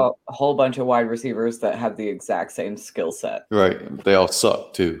Raiders have a whole bunch of wide receivers that have the exact same skill set. Right. They all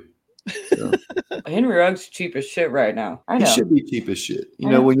suck too. So. Henry Ruggs cheap as shit right now. I know. He should be cheap as shit. You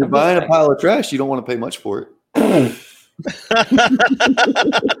I know, know. when you're I'm just buying a saying. pile of trash, you don't want to pay much for it.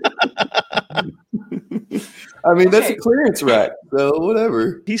 I mean, that's a Okay. clearance rack, so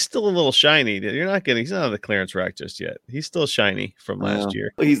whatever. He's still a little shiny. He's not on the clearance rack just yet. He's still shiny from last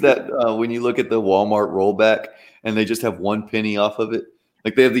year. He's that when you look at the Walmart rollback and they just have 1 penny off of it.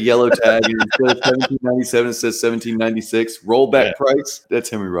 Like they have the yellow tag and instead of $17.97, it says $17.96. Rollback price.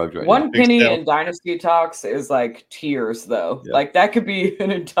 That's Henry Ruggs right now. 1 penny in Dynasty Talks is like tears, though. Yeah. Like that could be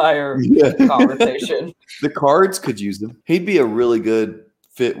an entire conversation. The Cards could use him. He'd be a really good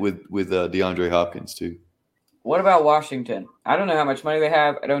fit with DeAndre Hopkins too. What about Washington? I don't know how much money they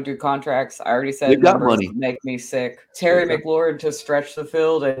have. I don't do contracts. I already said They've got numbers money. make me sick. Terry Okay. McLaurin to stretch the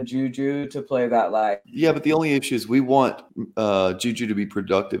field and Juju to play that line. Yeah, but the only issue is we want Juju to be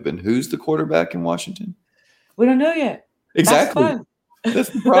productive. And who's the quarterback in Washington? We don't know yet. Exactly. That's fun. That's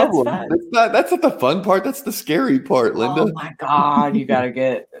the problem. fun. That's not the fun part. That's the scary part, Linda. Oh my God, you got to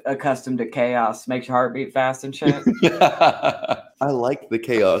get accustomed to chaos. Makes your heart beat fast and shit. I like the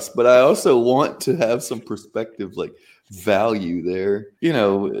chaos, but I also want to have some perspective, like value there. You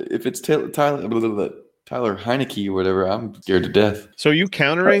know, if it's Tyler Heineke or whatever, I'm scared to death. So are you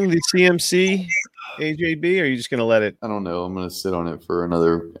countering the CMC AJB, or are you just going to let it? I don't know. I'm going to sit on it for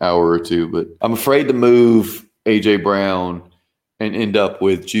another hour or two, but I'm afraid to move AJ Brown and end up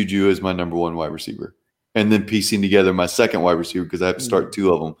with Juju as my number one wide receiver. And then piecing together my second wide receiver because I have to start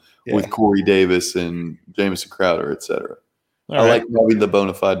two of them with Corey Davis and Jamison Crowder, et cetera. I like having the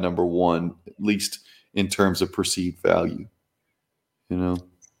bona fide number one, at least in terms of perceived value. You know?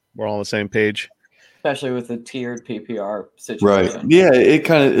 We're all on the same page. Especially with the tiered PPR situation. Right. Yeah, it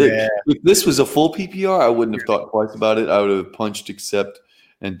kind of if this was a full PPR, I wouldn't have thought twice about it. I would have punched accept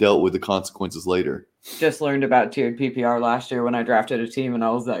and dealt with the consequences later. Just learned about tiered PPR last year when I drafted a team and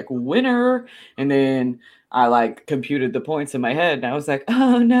I was like, winner. And then I like computed the points in my head and I was like,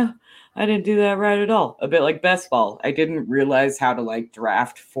 oh no, I didn't do that right at all. A bit like best ball. I didn't realize how to like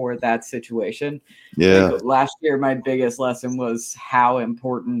draft for that situation. Yeah. Like, last year, my biggest lesson was how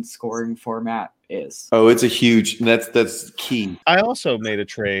important scoring format is. Oh, it's a huge, that's key. I also made a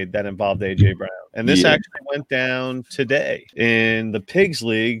trade that involved AJ Brown, and this actually went down today in the Pigs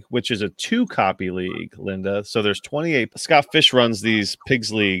League, which is a 2-copy league, Linda. So there's 28. Scott Fish runs these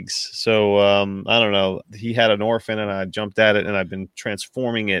Pigs leagues. So I don't know. He had an orphan, and I jumped at it, and I've been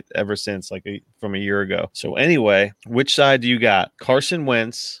transforming it ever since, from a year ago. So anyway, which side do you got? Carson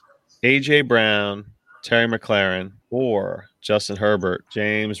Wentz, AJ Brown, Terry McLaurin, or Justin Herbert,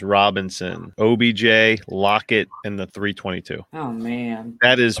 James Robinson, OBJ, Lockett, and the 322. Oh, man.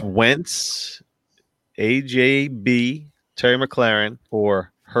 That is Wentz, AJB, Terry McLaurin,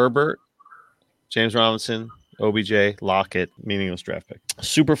 or Herbert, James Robinson, OBJ, Lockett, meaningless draft pick.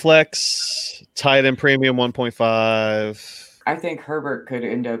 Superflex, tight end premium 1.5. I think Herbert could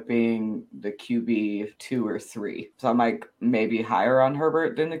end up being the QB 2 or 3. So I'm like maybe higher on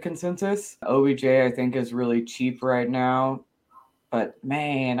Herbert than the consensus. OBJ, I think, is really cheap right now. But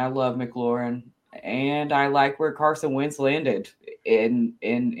man, I love McLaurin. And I like where Carson Wentz landed in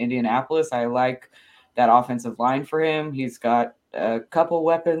Indianapolis. I like that offensive line for him. He's got a couple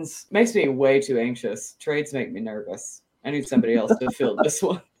weapons. Makes me way too anxious. Trades make me nervous. I need somebody else to fill this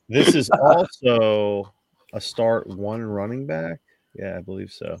one. This is also a start one running back. Yeah, I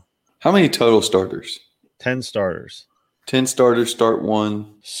believe so. How many total starters? 10 starters. 10 starters, start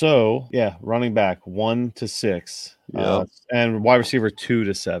one. So, yeah, running back 1 to 6. Yeah. And wide receiver 2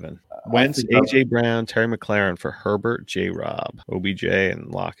 to 7. Wentz, AJ Brown, Terry McLaurin for Herbert, J. Rob, OBJ,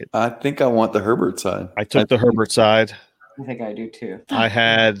 and Lockett. I think I want the Herbert side. I took the Herbert side. I think I do too.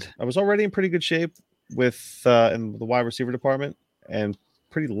 I was already in pretty good shape with in the wide receiver department and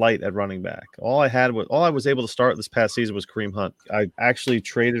pretty light at running back. All I was able to start this past season was Kareem Hunt. I actually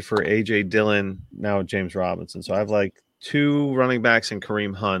traded for AJ Dillon, now James Robinson. So I have 2 running backs and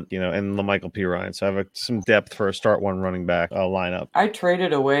Kareem Hunt, and LaMichael P. Ryan. So I have some depth for a start one running back lineup. I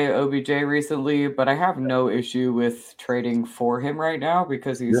traded away OBJ recently, but I have no issue with trading for him right now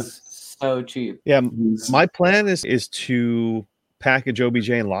because he's so cheap. Yeah, my plan is to package OBJ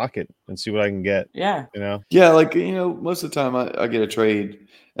and Lockett and see what I can get. Yeah. Yeah, most of the time I get a trade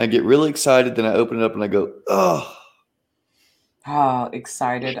and I get really excited, then I open it up and I go, oh. Oh,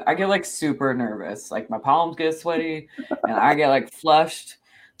 excited. I get super nervous. My palms get sweaty and I get flushed.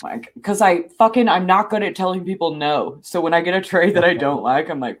 Because I'm not good at telling people no. So when I get a trade that I don't like,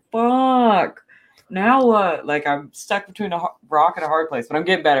 I'm like, fuck. now like I'm stuck between a rock and a hard place, but I'm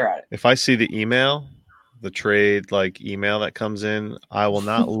getting better at it. If I see the email, the trade like email that comes in, I will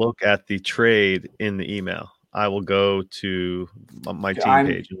not look at the trade in the email. I will go to my team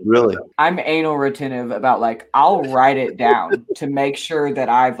page. Really? I'm anal retentive about like I'll write it down to make sure that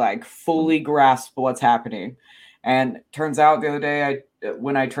I've like fully grasped what's happening. And turns out the other day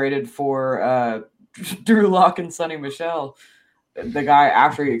when I traded for Drew Lock and Sonny Michel, the guy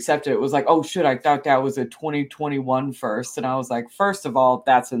after he accepted it was like, "Oh shit, I thought that was a 2021 first." And I was like, first of all,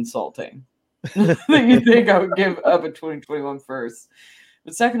 that's insulting. That you think I would give up a 2021 first.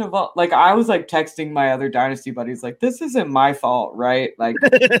 But second of all, like I was like texting my other Dynasty buddies, like, this isn't my fault, right? Like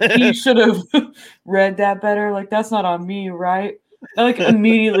he should have read that better. Like that's not on me, right? And, like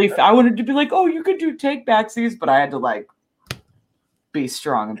immediately I wanted to be like, oh, you could do take backsies, but I had to like be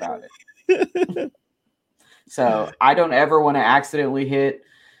strong about it. So I don't ever want to accidentally hit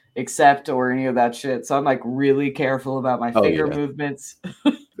accept or any of that shit. So I'm like really careful about my finger movements.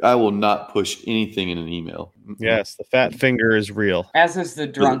 I will not push anything in an email. Yes, the fat finger is real. As is the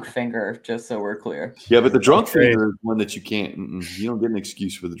drunk finger, just so we're clear. Yeah, but the drunk finger is one that you can't. You don't get an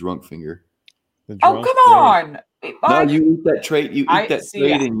excuse for the drunk finger. Oh, come on. No, you eat that trade. You eat that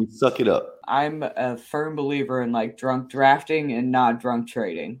trade and you suck it up. I'm a firm believer in like drunk drafting and not drunk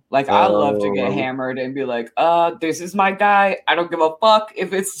trading. Like I love to get hammered and be like, this is my guy. I don't give a fuck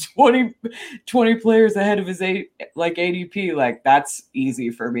if it's 20 players ahead of his ADP. Like that's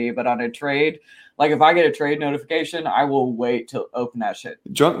easy for me. But on a trade, like if I get a trade notification, I will wait to open that shit.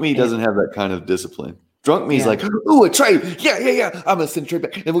 Drunk me doesn't have that kind of discipline. Drunk me is like, ooh, a trade. Yeah. I'm gonna send a trade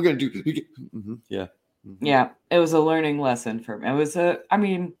back, and we're gonna do. Yeah. Mm-hmm. Yeah, it was a learning lesson for me. It was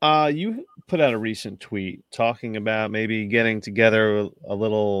you put out a recent tweet talking about maybe getting together a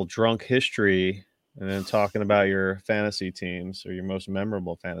little drunk history and then talking about your fantasy teams or your most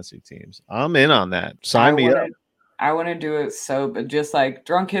memorable fantasy teams. I'm in on that. Sign me up. I want to do it just like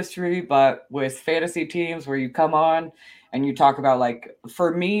drunk history, but with fantasy teams where you come on and you talk about like,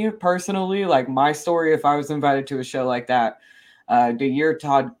 for me personally, like my story, if I was invited to a show like that, the year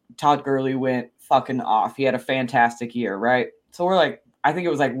Todd Gurley went fucking off. He had a fantastic year, right? So we're like, I think it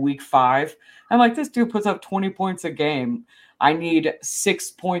was like week 5. I'm like, this dude puts up 20 points a game. I need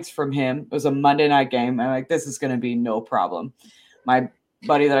 6 points from him. It was a Monday night game. I'm like, this is going to be no problem. My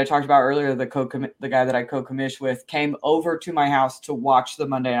buddy that I talked about earlier, the guy that I co-commish with, came over to my house to watch the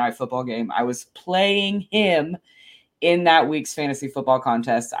Monday night football game. I was playing him in that week's fantasy football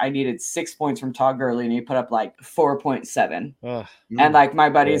contest. I needed 6 points from Todd Gurley, and he put up like 4.7. And like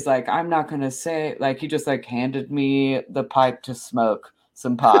my buddy's like, I'm not gonna say, like he just like handed me the pipe to smoke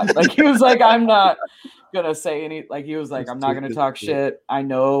some pot. Like he was like, I'm not gonna say any. Like he was like, I'm not gonna talk shit. I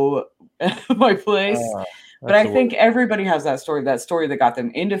know my place. But I think everybody has that story that got them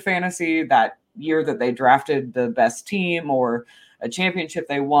into fantasy, that year that they drafted the best team or a championship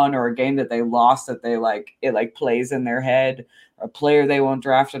they won or a game that they lost that they like, it like plays in their head, a player they won't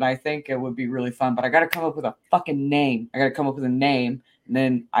draft. And I think it would be really fun, but I got to come up with a fucking name. I got to come up with a name and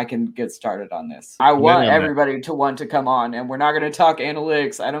then I can get started on this. I want everybody to want to come on, and we're not going to talk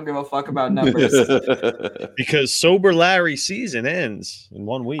analytics. I don't give a fuck about numbers. Because Sober Larry season ends in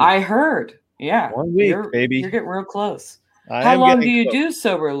 1 week. I heard. Yeah. 1 week, baby. You're getting real close. How long do you do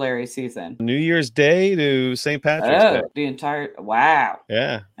Sober Larry season? New Year's Day to St. Patrick's Day. The entire, wow.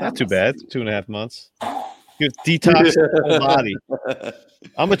 Yeah, not too bad. 2.5 months. Detox the whole body.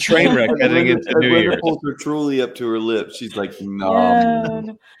 I'm a train wreck heading into New Year's. Pulls her truly up to her lips. She's like,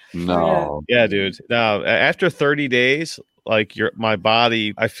 no. Yeah, dude. Now, after 30 days, like my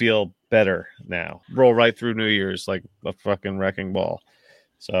body, I feel better now. Roll right through New Year's like a fucking wrecking ball.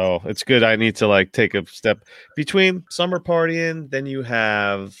 So it's good. I need to like take a step between summer partying. Then you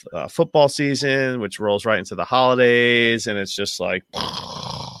have football season, which rolls right into the holidays, and it's just like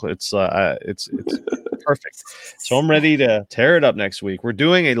it's perfect. So I'm ready to tear it up next week. We're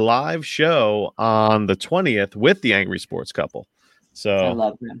doing a live show on the 20th with the Angry Sports Couple. So I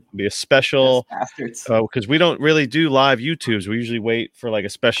love them. It'll be a special because we don't really do live YouTubes. We usually wait for like a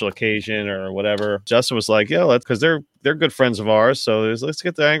special occasion or whatever. Justin was like, "Yo, because they're good friends of ours. So let's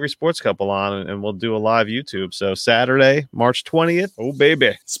get the Angry Sports Couple on and we'll do a live YouTube." So Saturday, March 20th. Oh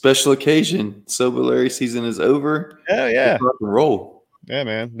baby, special occasion. Sober Larry season is over. Hell yeah, rock and roll. Yeah,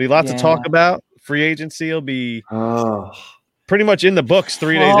 man. Be lots to talk about. Free agency will be pretty much in the books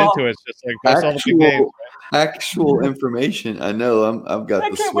 3 days into it. It's just like that's all the big names. Actual information. I know. I've got. I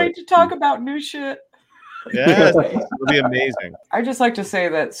can't wait to talk about new shit. Yeah, it'll be amazing. I just like to say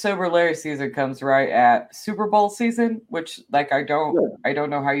that Sober Larry season comes right at Super Bowl season, which like I don't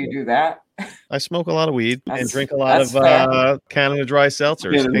know how you do that. I smoke a lot of weed and That's- drink a lot that's of Canada Dry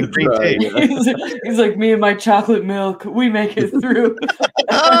seltzers Canada and green Dry, tea. yeah. He's like, me and my chocolate milk, we make it through.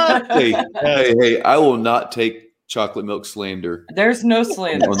 Hey, I will not take chocolate milk slander. There's no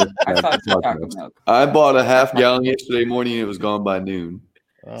slander. On the I fuck with podcast. chocolate milk. I bought a half gallon yesterday morning and it was gone by noon.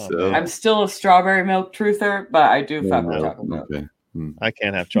 Oh, So- man. I'm still a strawberry milk truther, but I do fuck with No, chocolate milk. okay. I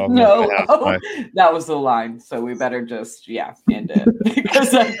can't have chocolate. No, milk. I have my- that was the line. So we better just end it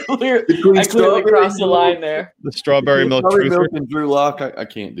because I clearly Between strawberry crossed the milk- line there. the strawberry milk Strawberry truther. milk and Drew Lock. I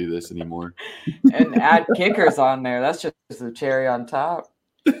can't do this anymore. And add kickers on there. That's just the cherry on top.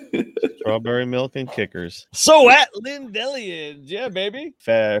 Strawberry milk and kickers. So at Lindelians, yeah, baby.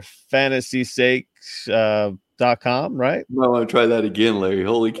 FantasySakes.com, right? No, I want to try that again, Larry.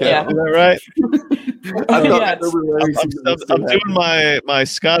 Holy cow! Yeah. Is that right? I thought Yeah, Sober Larry I'm doing my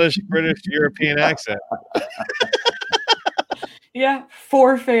Scottish, British, European accent Yeah,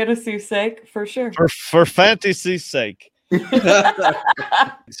 for fantasy's sake, for sure. for fantasy's sake.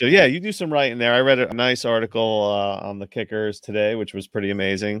 So yeah, you do some writing there. I read a nice article on the kickers today, which was pretty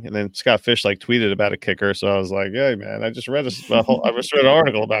amazing. And then Scott Fish tweeted about a kicker, so I was like, "Hey man, I just read an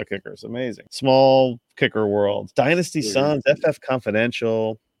article about kickers. Amazing, small kicker world, Dynasty Sons, FF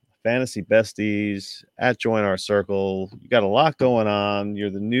Confidential, Fantasy Besties, at Join Our Circle. You got a lot going on. You're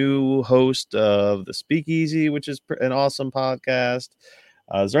the new host of the Speakeasy, which is an awesome podcast.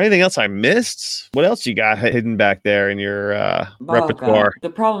 Is there anything else I missed? What else you got hidden back there in your repertoire? God. The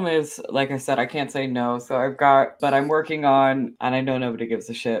problem is, like I said, I can't say no. So but I'm working on, and I know nobody gives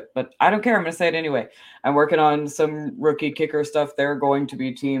a shit, but I don't care. I'm going to say it anyway. I'm working on some rookie kicker stuff. There are going to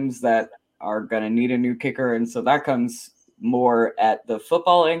be teams that are going to need a new kicker. And so that comes more at the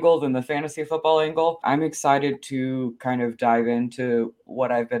football angle than the fantasy football angle. I'm excited to kind of dive into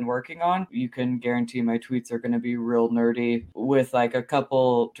what I've been working on. You can guarantee my tweets are going to be real nerdy with like a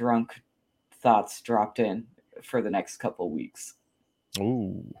couple drunk thoughts dropped in for the next couple weeks.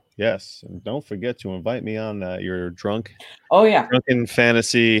 Ooh, yes. And don't forget to invite me on your drunken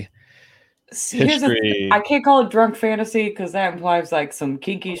fantasy Here's history. I can't call it drunk fantasy because that implies like some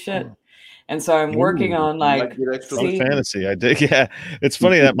kinky shit. And so I'm working on like Drunk fantasy. I did. Yeah. It's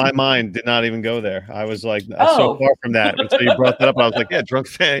funny that my mind did not even go there. I was like so far from that until you brought that up. I was like, drunk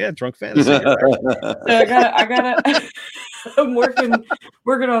fantasy. So I gotta I'm working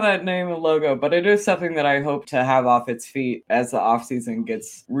on that name and logo, but it is something that I hope to have off its feet as the off season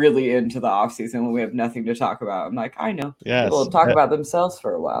gets really into the off season when we have nothing to talk about. I'm like, I know. Yes. People will talk about themselves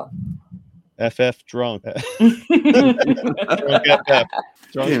for a while. FF drunk.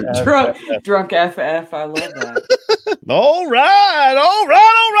 Drunk FF. I love that. All right.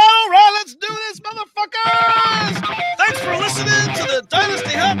 Let's do this, motherfuckers. Thanks for listening to the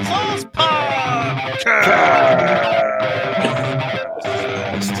Dynasty Hot Sauce Podcast.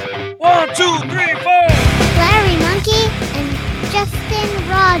 1, 2, 3, 4. Larry Monkey and Justin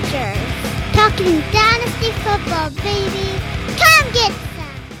Rogers talking Dynasty football, baby. Come get